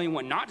 Don't tell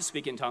anyone not to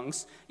speak in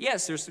tongues.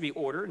 Yes, there's to be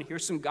order, and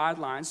here's some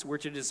guidelines. We're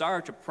to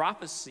desire to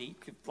prophecy,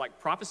 like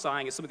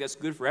prophesying is something that's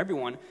good for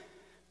everyone,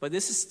 but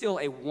this is still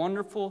a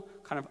wonderful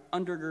kind of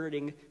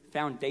undergirding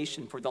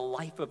foundation for the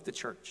life of the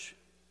church.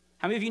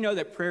 How many of you know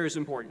that prayer is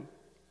important?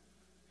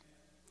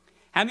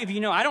 How many of you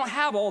know I don't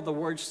have all the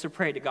words to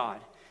pray to God,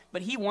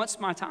 but he wants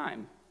my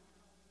time?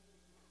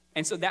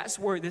 And so that's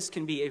where this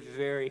can be a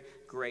very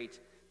great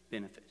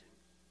benefit.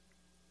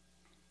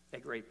 A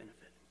great benefit.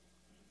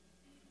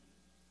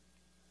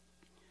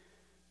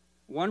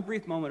 One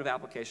brief moment of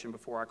application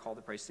before I call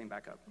the praise team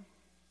back up.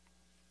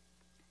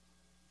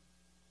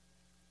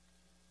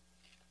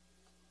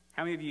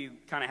 How many of you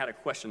kind of had a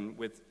question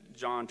with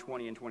John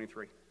 20 and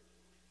 23? I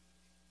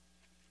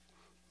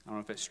don't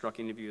know if it struck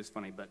any of you as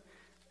funny, but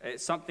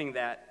it's something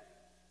that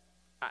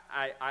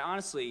I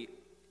honestly,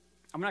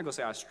 I'm not going to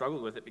say I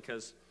struggled with it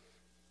because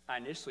I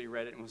initially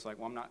read it and was like,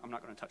 well, I'm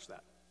not going to touch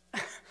that.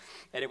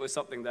 And it was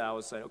something that I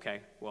was saying,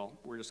 okay, well,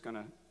 we're just going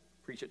to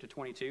preach it to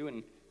 22.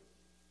 And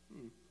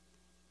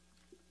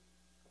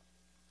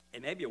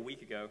maybe a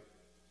week ago,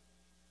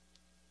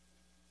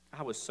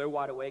 I was so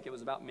wide awake. It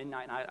was about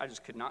midnight, and I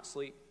just could not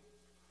sleep.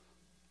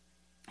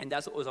 And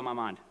that's what was on my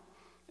mind.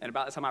 And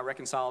about the time I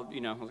reconciled,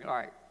 I was like, all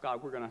right,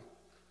 God, we're going to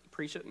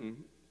preach it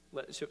and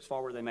let the ships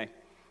fall where they may.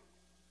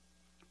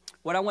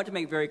 What I want to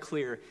make very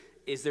clear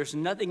is there's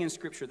nothing in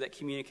Scripture that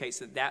communicates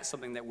that that's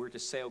something that we're to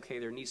say, okay,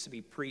 there needs to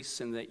be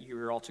priests and that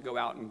you're all to go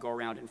out and go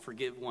around and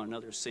forgive one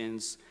another's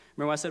sins.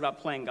 Remember what I said about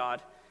playing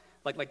God?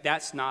 Like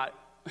that's not,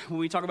 when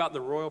we talk about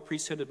the royal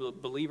priesthood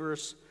of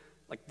believers,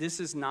 like this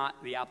is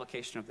not the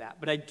application of that.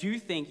 But I do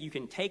think you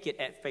can take it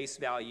at face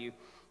value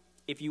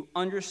if you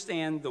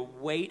understand the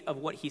weight of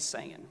what he's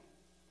saying.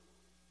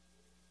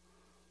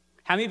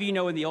 How many of you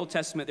know in the Old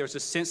Testament there's a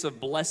sense of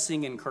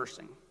blessing and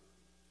cursing?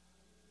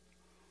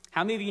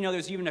 How many of you know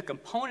there's even a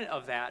component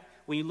of that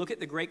when you look at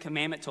the great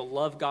commandment to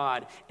love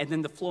God and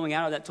then the flowing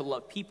out of that to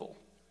love people,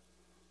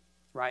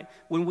 right?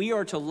 When we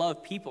are to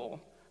love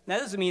people, that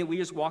doesn't mean we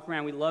just walk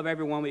around, we love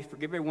everyone, we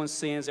forgive everyone's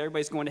sins,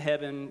 everybody's going to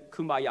heaven,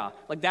 kumbaya.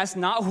 Like that's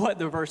not what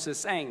the verse is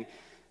saying.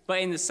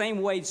 But in the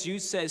same way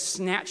Jude says,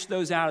 snatch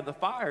those out of the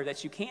fire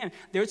that you can.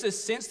 There's a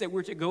sense that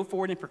we're to go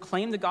forward and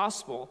proclaim the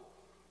gospel.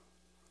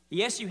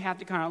 Yes, you have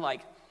to kind of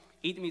like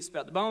eat the meat, spit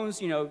out the bones,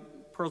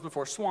 pearls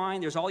before swine.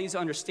 There's all these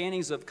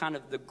understandings of kind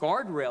of the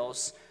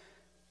guardrails,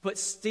 but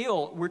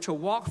still we're to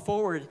walk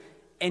forward.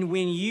 And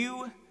when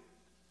you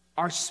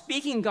are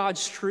speaking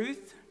God's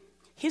truth,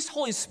 his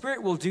Holy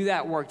Spirit will do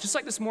that work. Just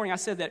like this morning I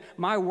said that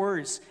my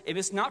words, if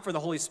it's not for the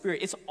Holy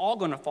Spirit, it's all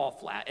going to fall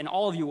flat and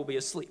all of you will be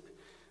asleep,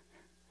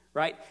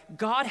 right?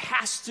 God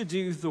has to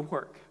do the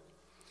work.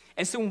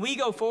 And so when we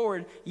go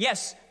forward,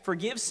 yes,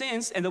 forgive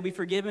sins and they'll be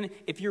forgiven.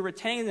 If you're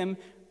retaining them,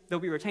 they'll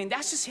be retained.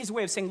 That's just his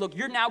way of saying, look,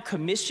 you're now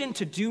commissioned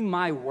to do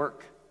my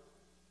work.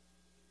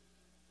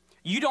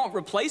 You don't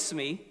replace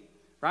me,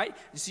 right?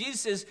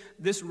 Jesus is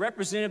this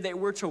representative that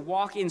we're to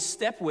walk in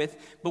step with,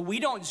 but we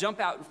don't jump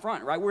out in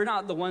front, right? We're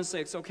not the ones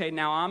that say, okay,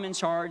 now I'm in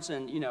charge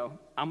and,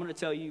 I'm going to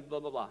tell you blah,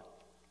 blah, blah.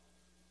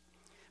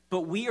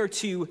 But we are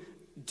to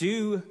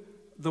do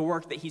the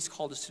work that he's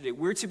called us to do.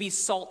 We're to be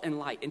salt and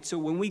light. And so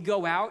when we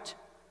go out,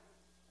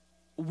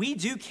 we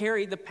do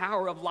carry the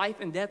power of life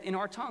and death in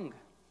our tongue.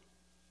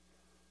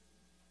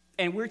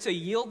 And we're to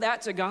yield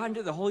that to God and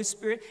to the Holy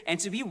Spirit and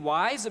to be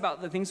wise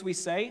about the things we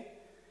say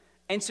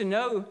and to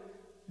know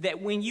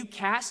that when you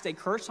cast a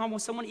curse on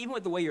someone, even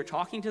with the way you're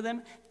talking to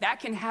them, that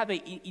can have an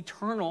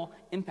eternal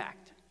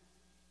impact.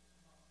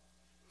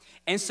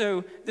 And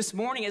so this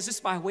morning is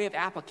just by way of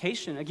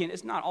application. Again,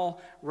 it's not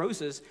all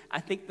roses. I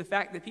think the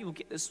fact that people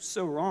get this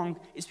so wrong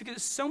is because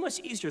it's so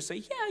much easier to say,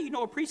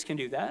 yeah, a priest can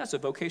do that. That's a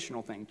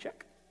vocational thing.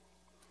 Check.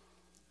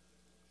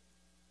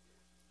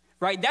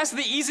 Right? That's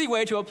the easy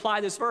way to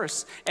apply this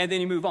verse, and then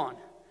you move on.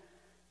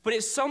 But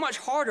it's so much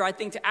harder, I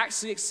think, to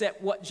actually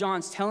accept what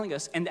John's telling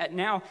us, and that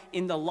now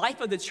in the life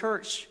of the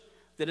church,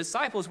 the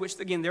disciples, which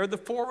again, they're the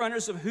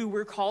forerunners of who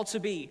we're called to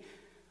be,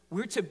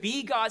 we're to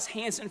be God's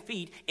hands and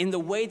feet in the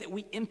way that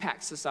we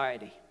impact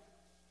society.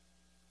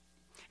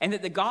 And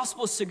that the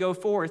gospel is to go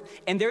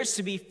forth, and there's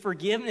to be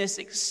forgiveness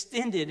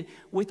extended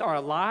with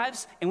our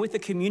lives and with the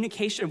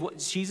communication of what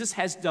Jesus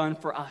has done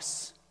for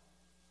us.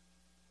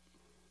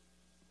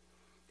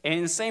 And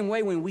in the same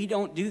way, when we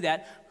don't do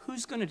that,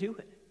 who's going to do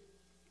it?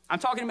 I'm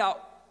talking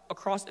about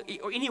across,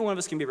 or any one of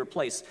us can be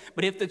replaced.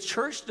 But if the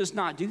church does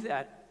not do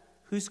that,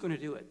 who's going to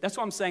do it? That's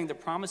why I'm saying the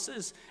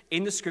promises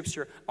in the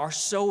Scripture are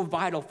so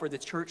vital for the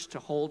church to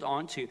hold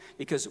on to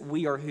because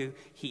we are who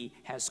he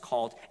has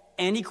called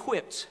and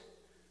equipped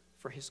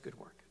for his good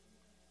work.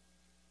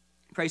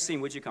 Praise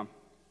team, would you come?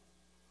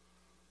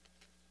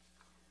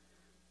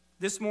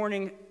 This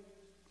morning,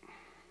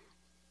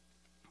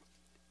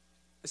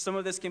 Some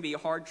of this can be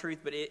hard truth,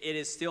 but it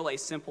is still a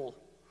simple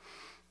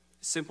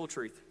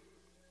truth.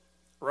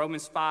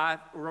 Romans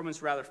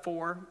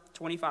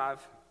 4:25.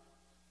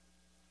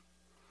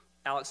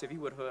 Alex, if you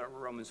would put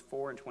Romans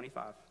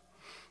 4:25.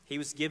 He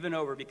was given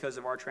over because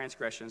of our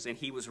transgressions, and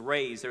he was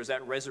raised. There's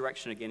that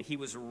resurrection again. He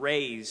was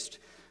raised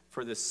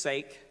for the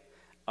sake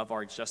of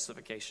our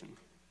justification.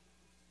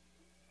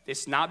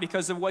 It's not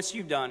because of what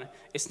you've done.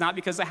 It's not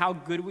because of how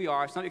good we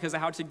are. It's not because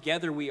of how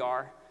together we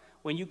are.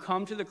 When you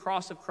come to the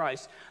cross of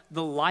Christ,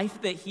 the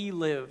life that he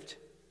lived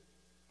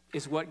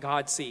is what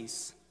God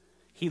sees.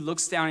 He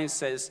looks down and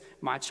says,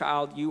 my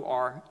child, you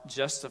are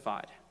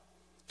justified.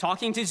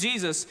 Talking to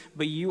Jesus,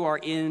 but you are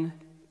in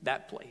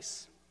that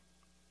place.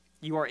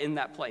 You are in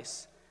that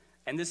place.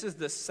 And this is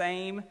the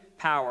same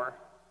power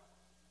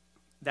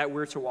that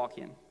we're to walk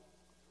in.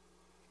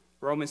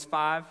 Romans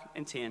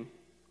 5:10.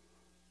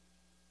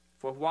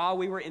 For while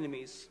we were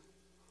enemies,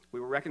 we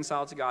were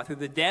reconciled to God through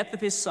the death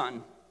of his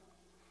Son.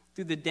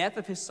 Through the death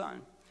of his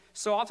Son.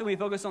 So often we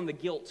focus on the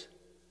guilt,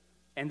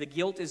 and the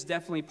guilt is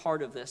definitely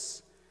part of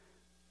this.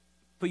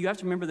 But you have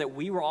to remember that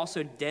we were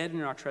also dead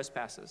in our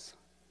trespasses.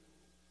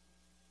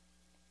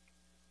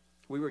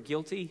 We were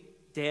guilty,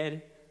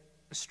 dead,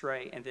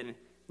 astray, and then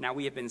now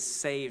we have been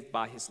saved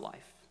by his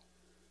life.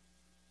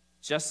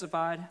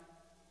 Justified,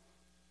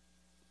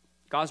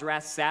 God's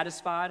wrath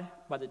satisfied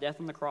by the death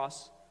on the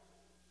cross,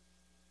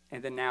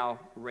 and then now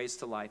raised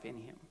to life in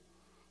him.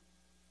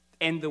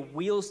 And the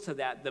wheels to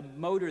that, the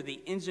motor,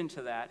 the engine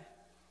to that,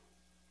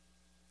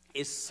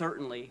 is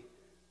certainly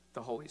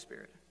the Holy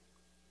Spirit.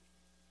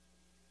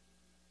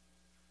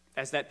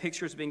 As that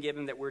picture has been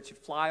given that we're to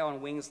fly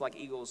on wings like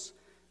eagles,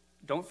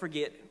 don't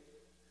forget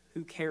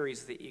who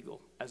carries the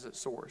eagle as it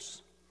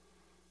soars.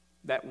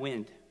 That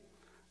wind,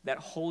 that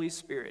Holy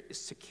Spirit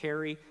is to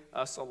carry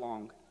us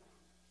along.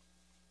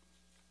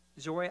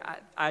 Joy,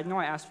 I know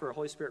I asked for a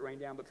Holy Spirit rain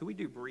down, but could we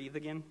do breathe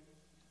again?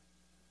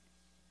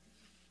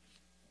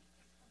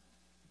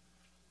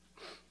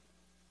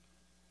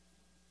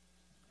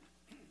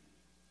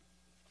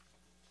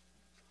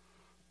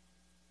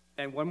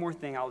 And one more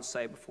thing I would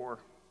say before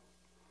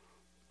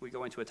we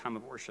go into a time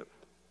of worship.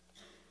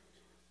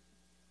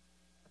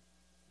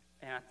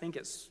 And I think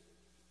it's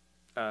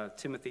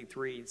Timothy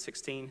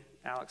 3:16,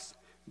 Alex,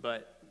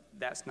 but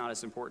that's not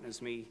as important as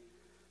me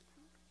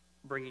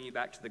bringing you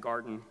back to the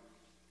garden.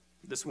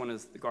 This one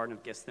is the Garden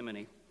of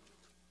Gethsemane.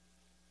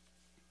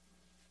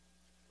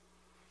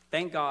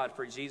 Thank God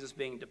for Jesus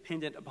being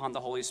dependent upon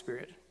the Holy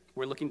Spirit.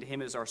 We're looking to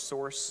him as our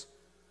source.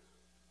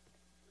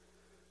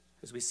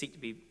 As we seek to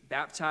be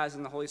baptized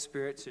in the Holy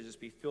Spirit, to just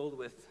be filled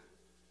with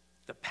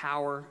the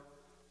power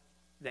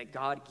that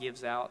God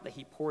gives out, that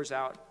he pours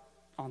out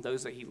on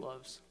those that he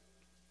loves.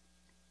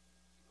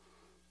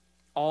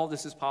 All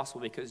this is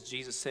possible because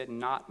Jesus said,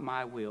 not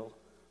my will,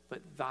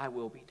 but thy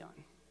will be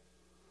done.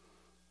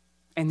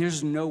 And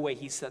there's no way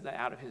he said that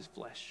out of his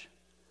flesh.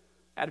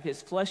 Out of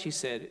his flesh, he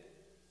said,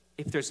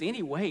 if there's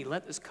any way,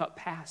 let this cup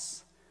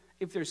pass.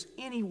 If there's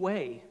any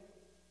way,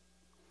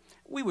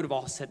 we would have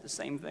all said the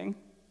same thing.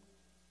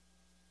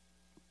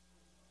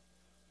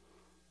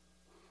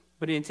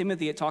 But in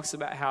Timothy, it talks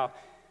about how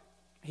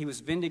he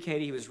was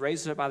vindicated, he was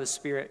raised up by the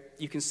Spirit.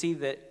 You can see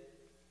that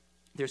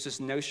there's this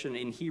notion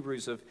in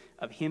Hebrews of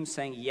him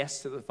saying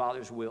yes to the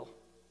Father's will.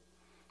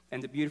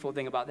 And the beautiful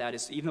thing about that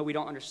is, even though we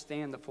don't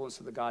understand the fullness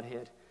of the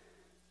Godhead,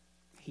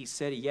 he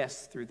said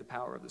yes through the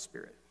power of the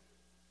Spirit.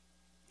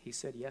 He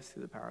said yes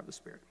through the power of the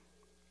Spirit.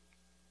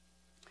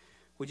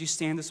 Would you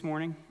stand this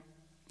morning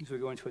as we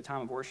go into a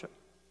time of worship?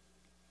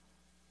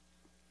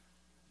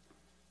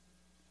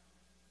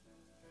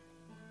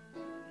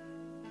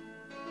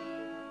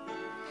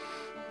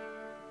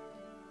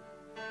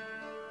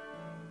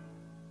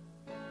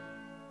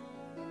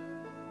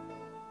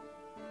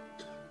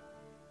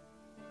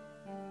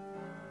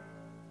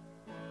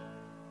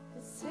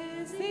 This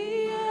is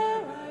the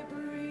air I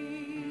breathe.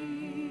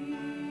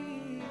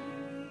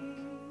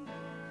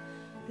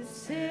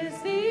 This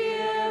is the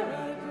air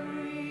I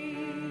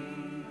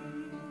breathe.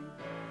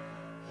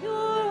 Your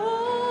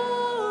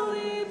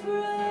holy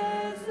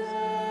presence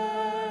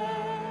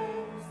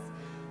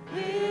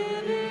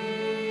living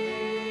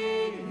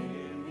in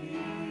me.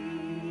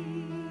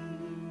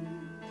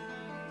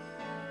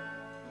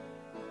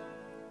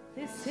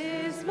 This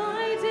is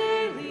my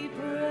daily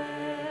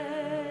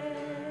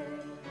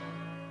bread.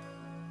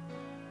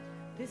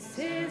 This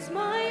is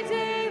my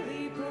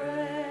daily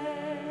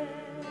bread.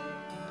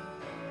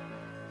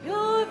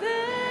 Your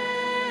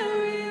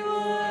very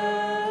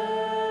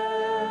word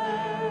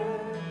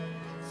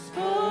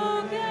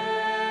spoken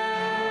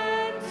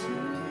to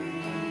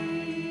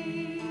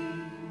me.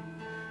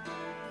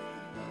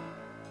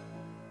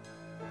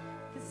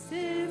 This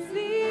is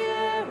the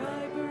air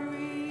I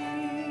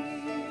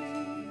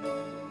breathe.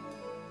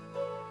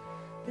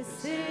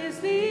 This is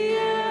the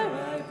air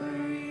I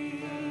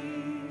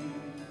breathe.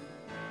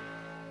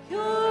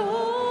 Your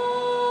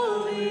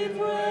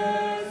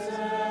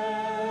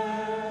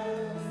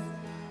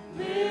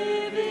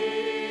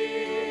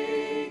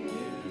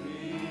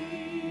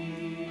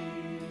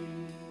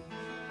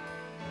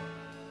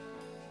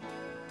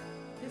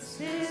This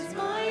is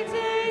my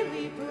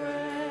daily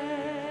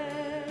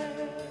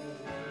bread.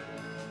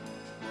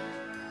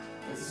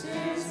 This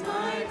is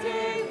my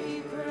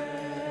daily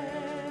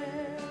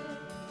bread.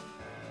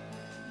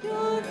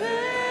 Your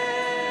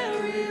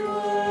very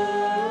word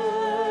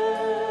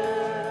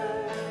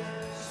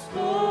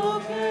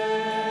spoken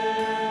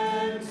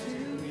to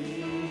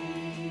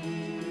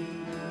me.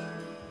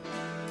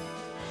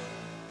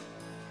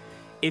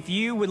 If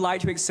you would like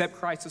to accept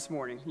Christ this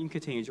morning, you can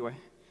continue, Joy.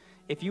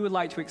 If you would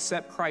like to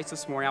accept Christ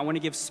this morning, I want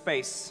to give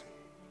space.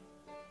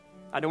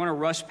 I don't want to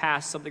rush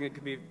past something that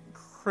could be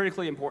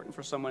critically important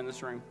for someone in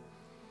this room.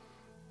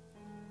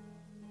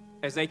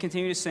 As they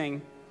continue to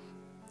sing,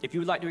 if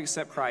you would like to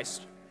accept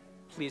Christ,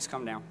 please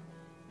come down.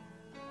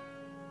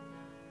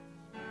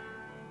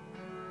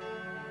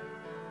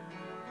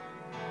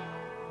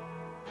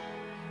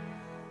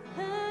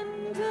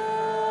 And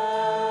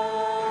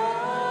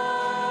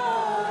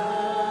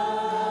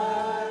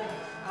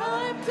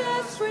I'm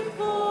desperate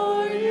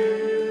for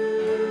you.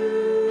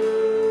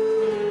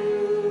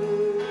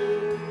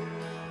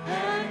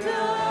 And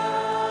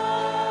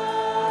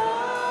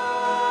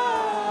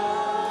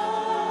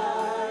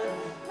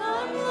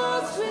I'm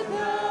lost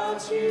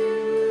without you.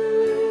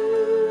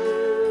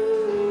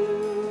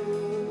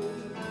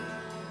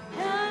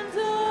 And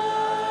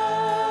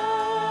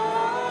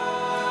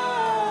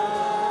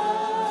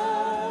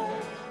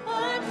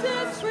I'm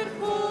desperate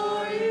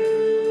for you.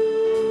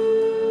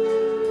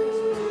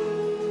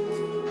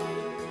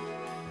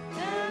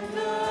 And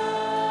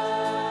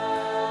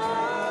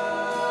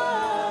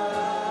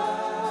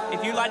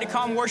If you'd like to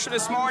come worship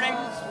this morning,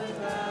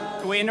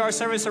 we end our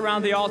service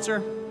around the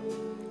altar,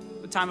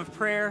 the time of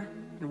prayer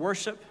and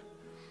worship.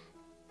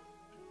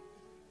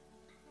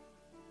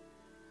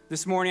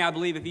 This morning, I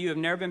believe if you have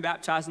never been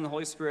baptized in the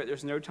Holy Spirit,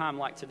 there's no time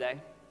like today.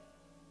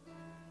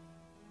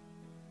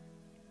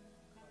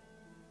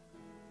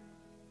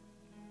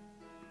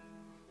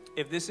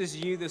 If this is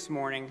you this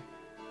morning,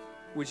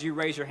 would you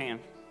raise your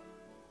hand?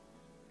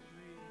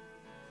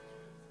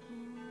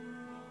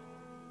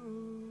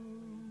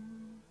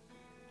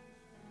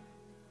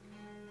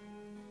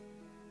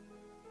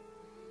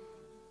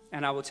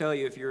 And I will tell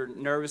you, if you're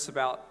nervous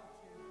about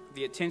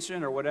the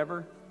attention or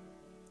whatever,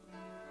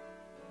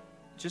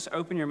 just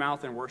open your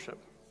mouth and worship.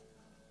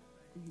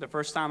 The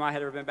first time I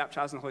had ever been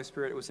baptized in the Holy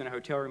Spirit, it was in a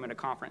hotel room at a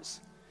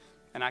conference.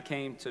 And I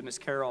came to Miss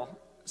Carol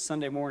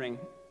Sunday morning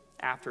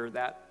after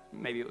that,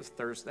 maybe it was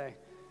Thursday.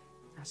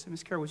 I said,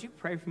 Miss Carol, would you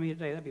pray for me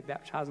today? That'd be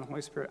baptized in the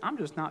Holy Spirit. I'm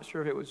just not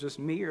sure if it was just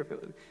me or if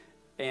it was.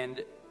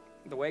 And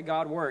the way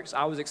God works,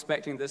 I was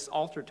expecting this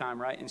altar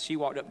time, right? And she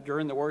walked up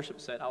during the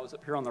worship set. I was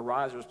up here on the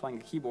risers playing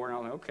the keyboard, and I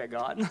was like, okay,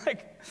 God.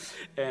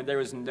 And there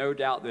was no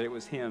doubt that it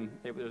was him.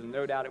 There was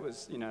no doubt it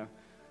was,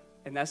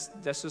 and that's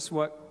just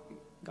what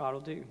God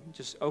will do.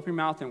 Just open your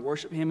mouth and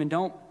worship him.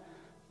 And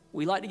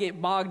we like to get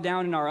bogged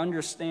down in our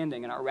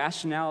understanding and our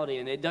rationality,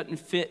 and it doesn't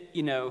fit,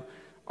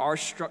 our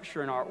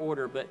structure and our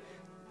order. But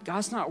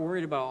God's not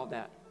worried about all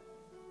that.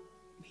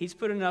 He's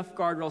put enough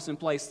guardrails in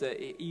place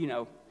that,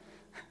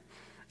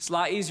 it's a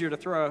lot easier to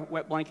throw a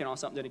wet blanket on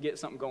something than to get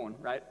something going,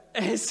 right?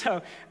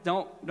 So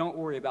don't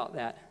worry about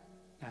that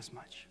as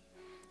much.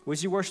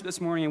 Would you worship this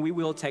morning? And we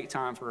will take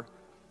time for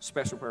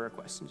special prayer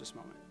requests in just a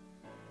moment.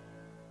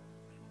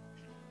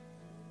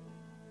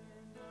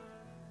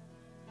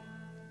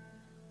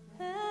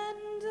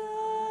 And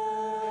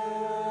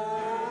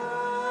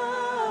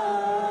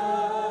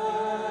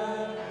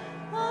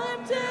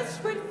I'm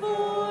desperate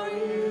for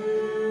you.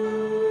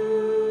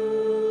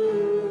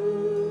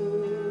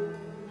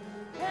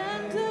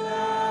 And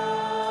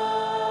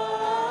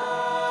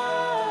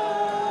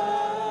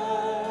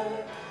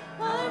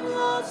I'm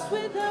lost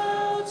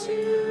without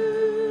you.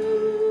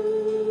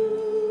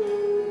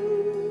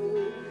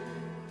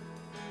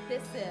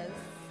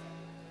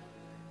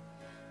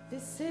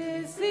 This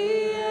is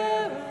the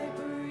air I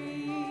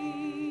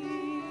breathe.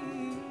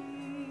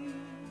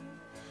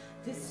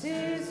 This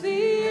is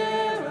the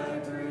air I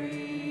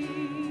breathe.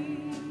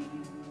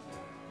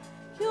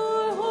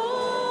 Your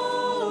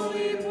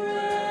holy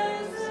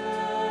presence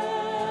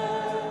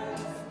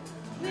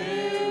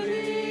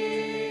living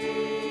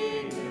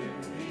in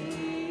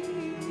me.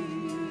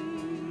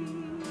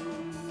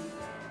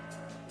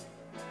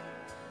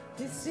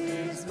 This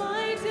is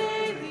my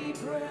daily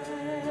bread.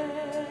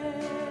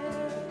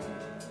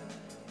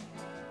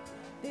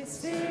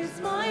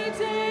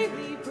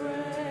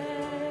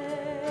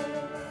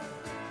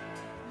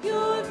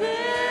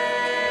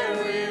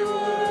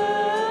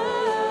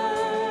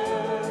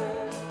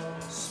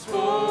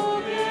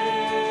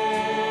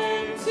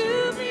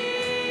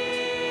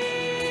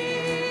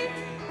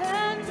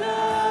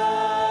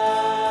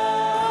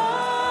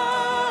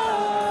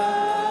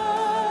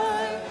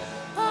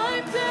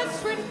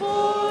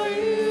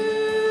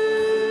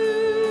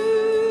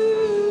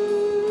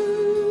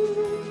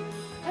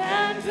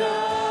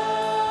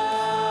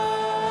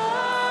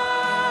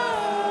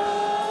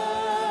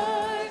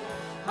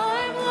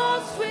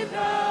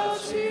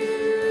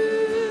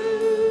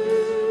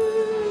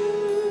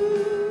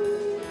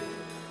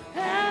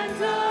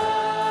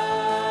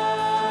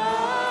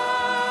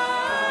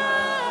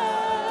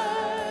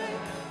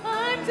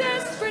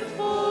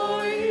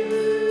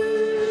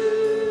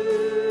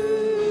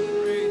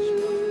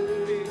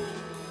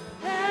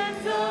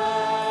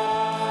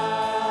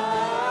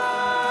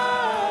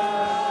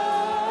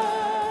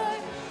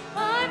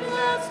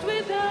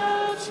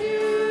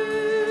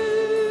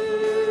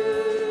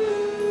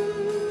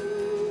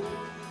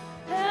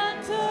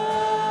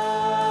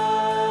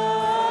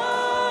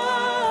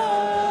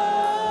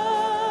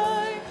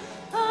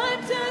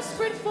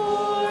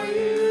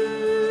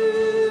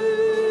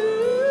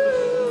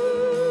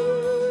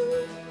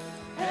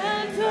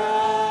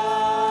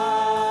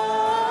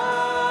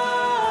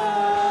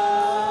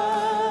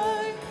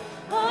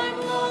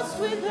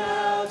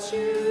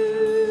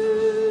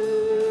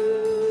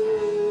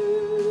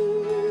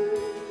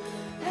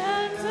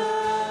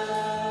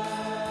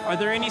 Are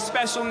there any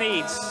special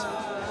needs? Are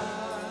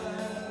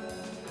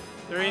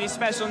there any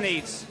special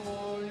needs?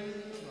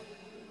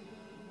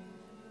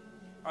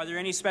 Are there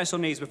any special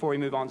needs before we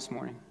move on this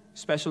morning?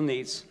 Special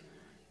needs.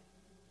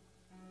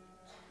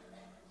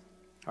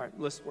 All right,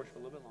 let's worship a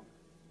little bit longer.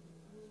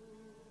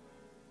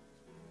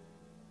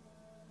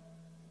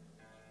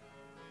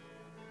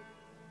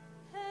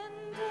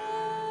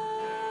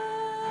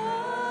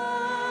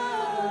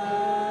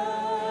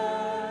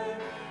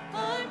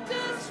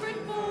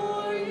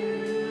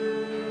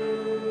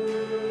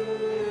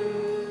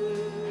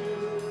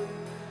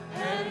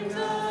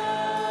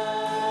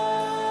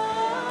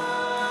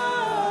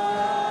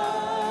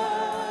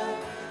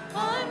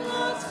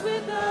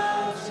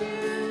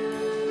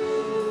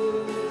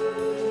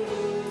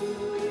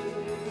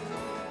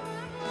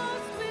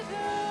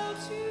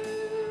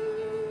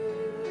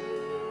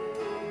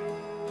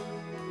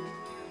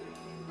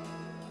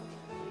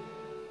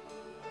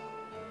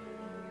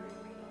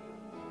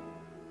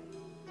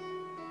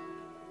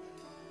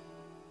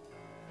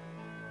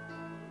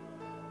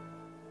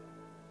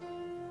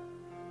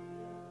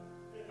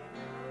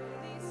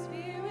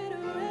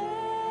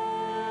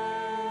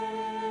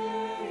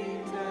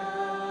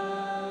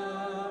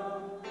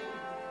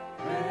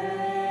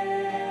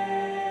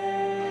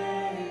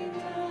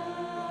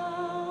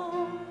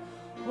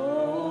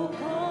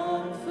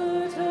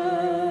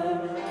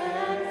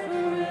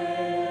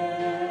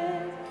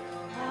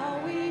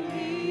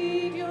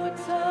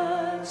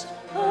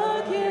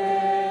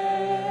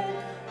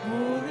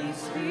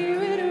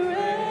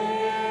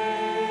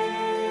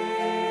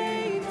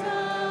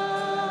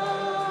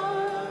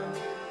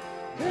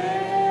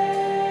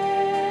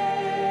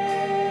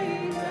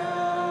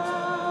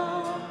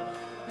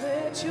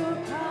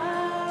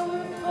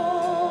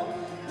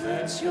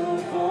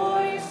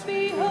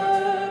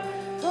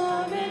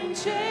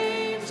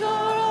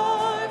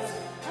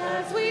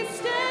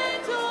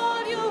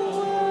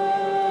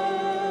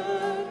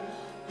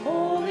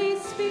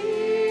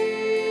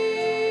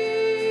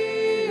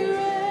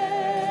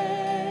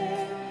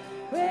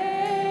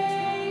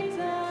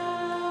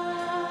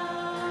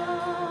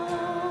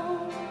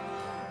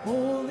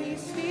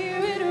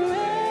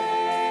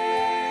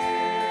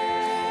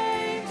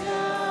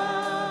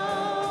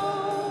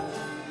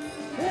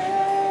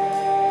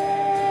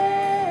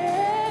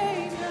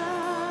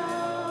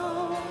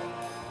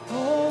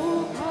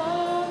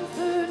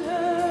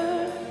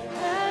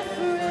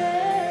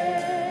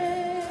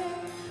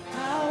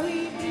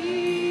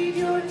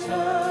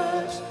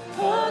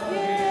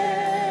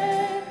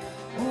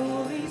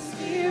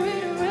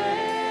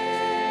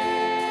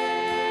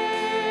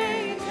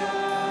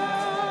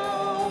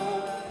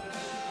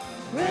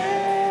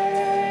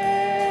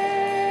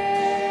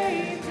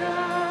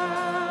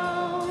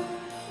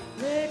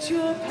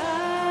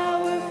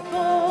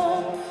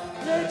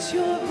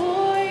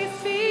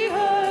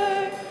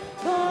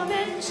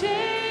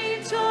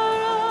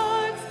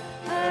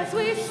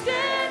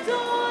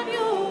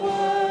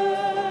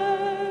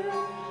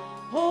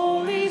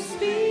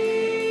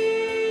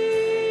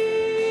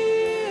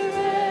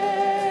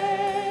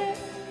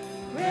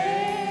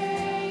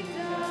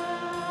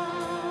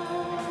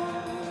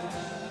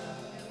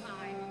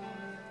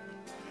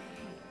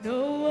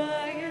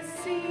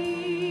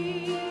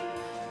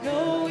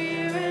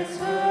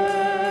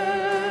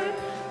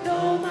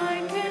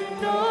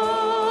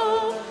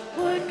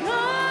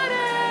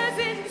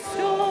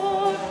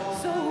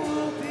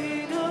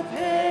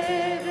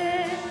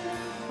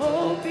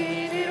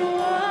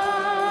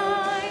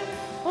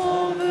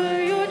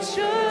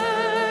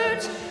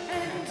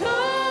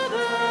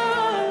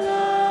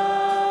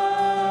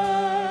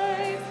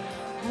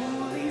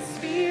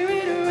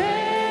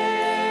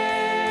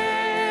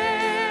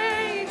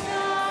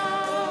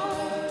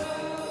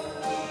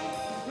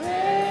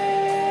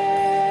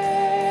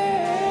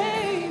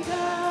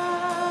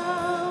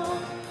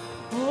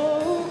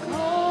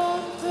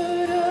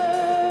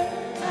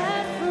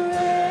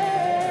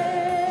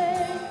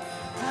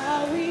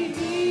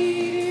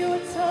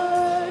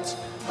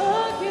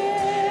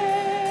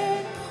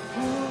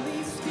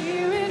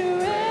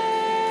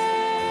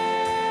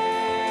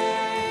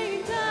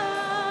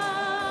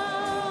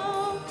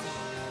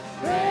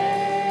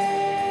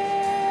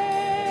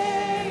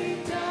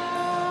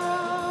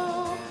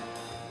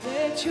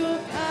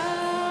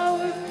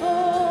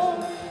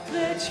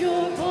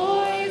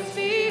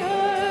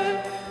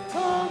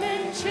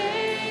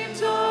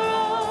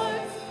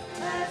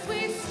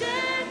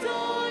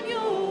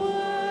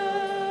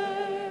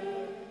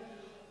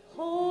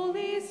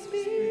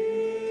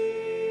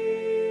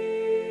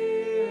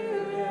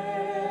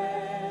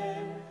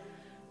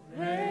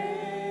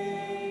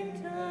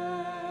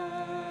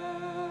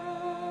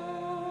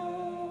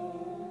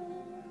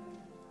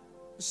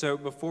 So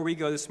before we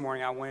go this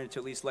morning, I wanted to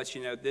at least let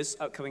you know this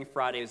upcoming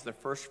Friday is the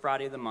first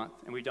Friday of the month,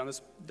 and we've done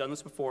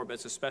this before, but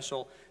it's a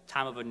special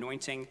time of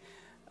anointing,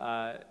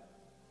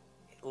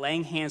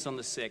 laying hands on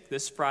the sick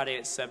this Friday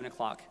at 7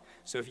 o'clock.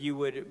 So if you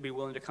would be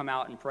willing to come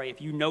out and pray,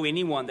 if you know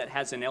anyone that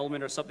has an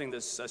ailment or something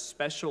that's a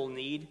special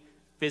need,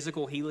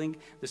 physical healing,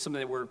 there's something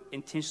that we're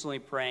intentionally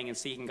praying and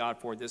seeking God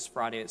for this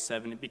Friday at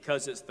 7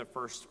 because it's the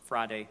first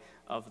Friday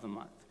of the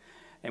month.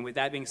 And with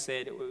that being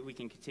said, we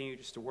can continue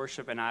just to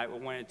worship, and I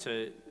wanted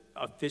to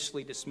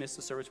officially dismiss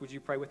the service. Would you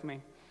pray with me?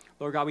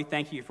 Lord God, we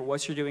thank you for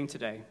what you're doing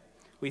today.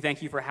 We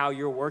thank you for how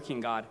you're working,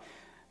 God.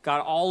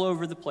 God, all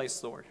over the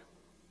place, Lord.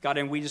 God,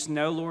 and we just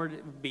know,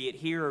 Lord, be it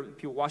here or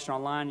people watching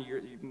online,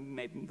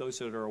 those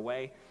that are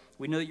away,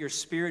 we know that your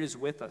Spirit is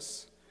with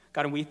us.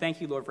 God, and we thank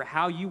you, Lord, for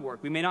how you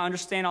work. We may not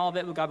understand all of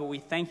it, God, but we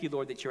thank you,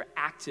 Lord, that you're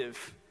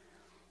active.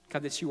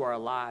 God, that you are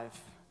alive.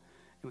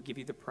 And we give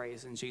you the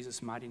praise in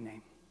Jesus' mighty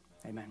name.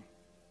 Amen.